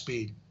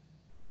Godspeed.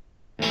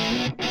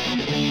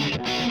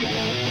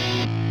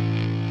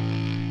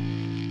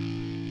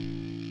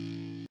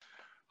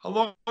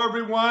 Hello,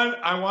 everyone.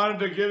 I wanted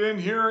to get in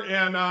here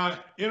and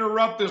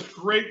interrupt this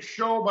great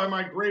show by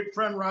my great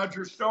friend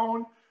Roger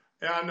Stone.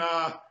 And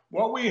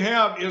what we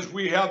have is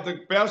we have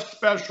the best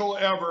special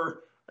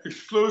ever,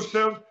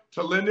 exclusive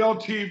to Lindell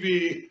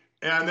TV,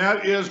 and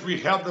that is we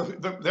have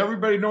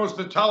everybody knows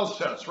the towel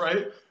sets,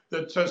 right?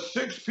 That's a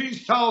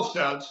 6-piece towel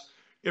sets.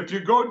 If you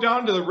go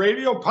down to the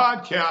radio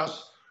podcast,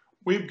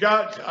 we've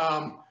got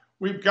our,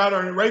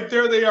 right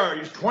there they are.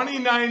 It's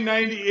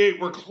 $29.98.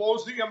 We're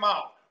closing them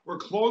out. We're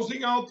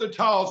closing out the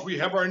towels. We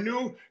have our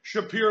new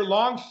Shapir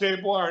long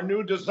staple, our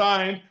new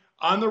design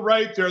on the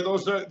right there.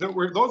 Those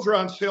are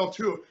on sale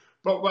too.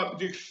 But what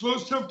the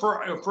exclusive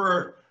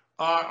for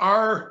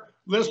our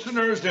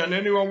listeners and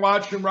anyone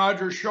watching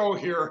Roger's show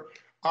here,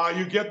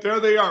 you get,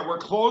 there they are. We're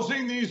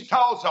closing these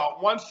towels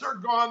out. Once they're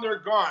gone, they're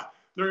gone.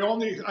 They're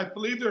only, I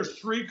believe there's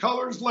 3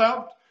 colors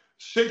left,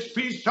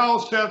 6-piece towel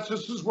sets.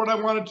 This is what I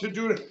wanted to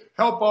do to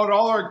help out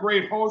all our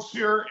great hosts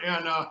here,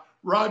 and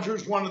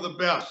Roger's one of the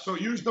best. So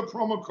use the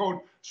promo code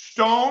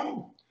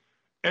STONE,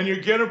 and you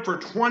get it for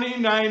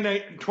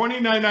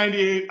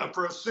 $29.98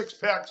 for a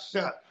 6-pack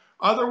set.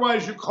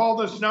 Otherwise, you call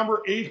this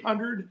number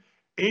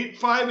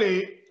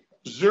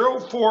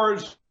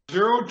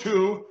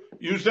 800-858-0402.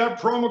 Use that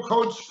promo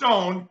code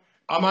STONE.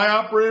 My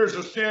operators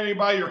are standing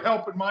by. You're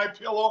helping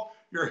MyPillow.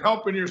 You're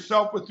helping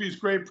yourself with these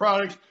great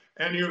products.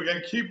 And you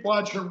keep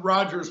watching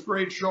Roger's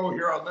great show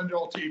here on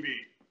Lindell TV.